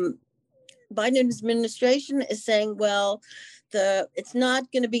Biden administration is saying, well, it's not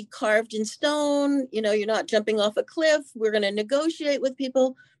going to be carved in stone. You're not jumping off a cliff. We're going to negotiate with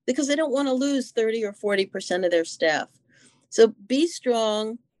people because they don't want to lose 30 or 40% of their staff. So be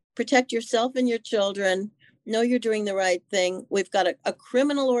strong, protect yourself and your children. Know you're doing the right thing. We've got a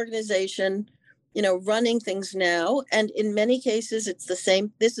criminal organization, running things now. And in many cases, it's the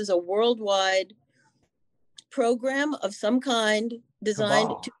same. This is a worldwide program of some kind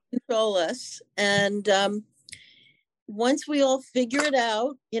designed to control us. And once we all figure it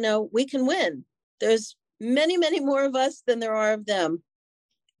out, we can win. There's many, many more of us than there are of them.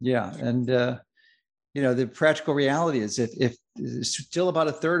 Yeah. And, the practical reality is if there's still about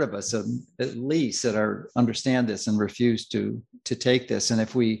a third of us at least that understand this and refuse to take this. And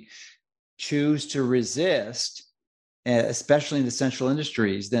if we choose to resist, especially in the essential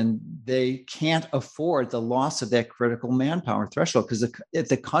industries, then they can't afford the loss of that critical manpower threshold because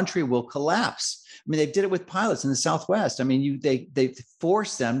the country will collapse. I mean, they did it with pilots in the Southwest. I mean, they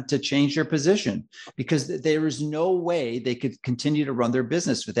forced them to change their position because there is no way they could continue to run their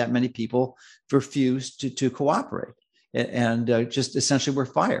business with that many people refused to cooperate and just essentially were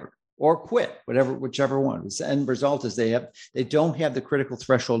fired or quit, whichever one. The end result is they don't have the critical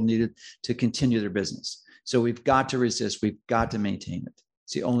threshold needed to continue their business. So we've got to resist. We've got to maintain it.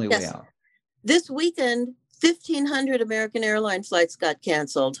 It's the only way out. This weekend, 1,500 American airline flights got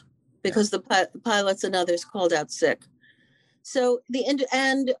canceled because the pilots and others called out sick. So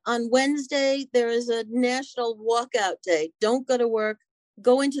and on Wednesday, there is a national walkout day. Don't go to work.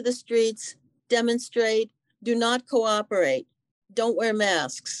 Go into the streets. Demonstrate. Do not cooperate. Don't wear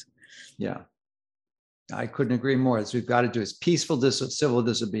masks. Yeah, I couldn't agree more. As we've got to do is peaceful civil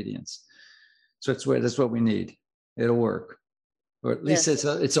disobedience. So that's what we need. It'll work, or at least it's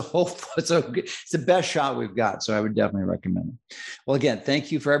the best shot we've got. So I would definitely recommend it. Well, again,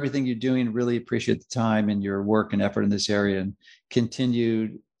 thank you for everything you're doing. Really appreciate the time and your work and effort in this area and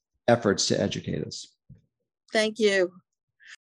continued efforts to educate us. Thank you.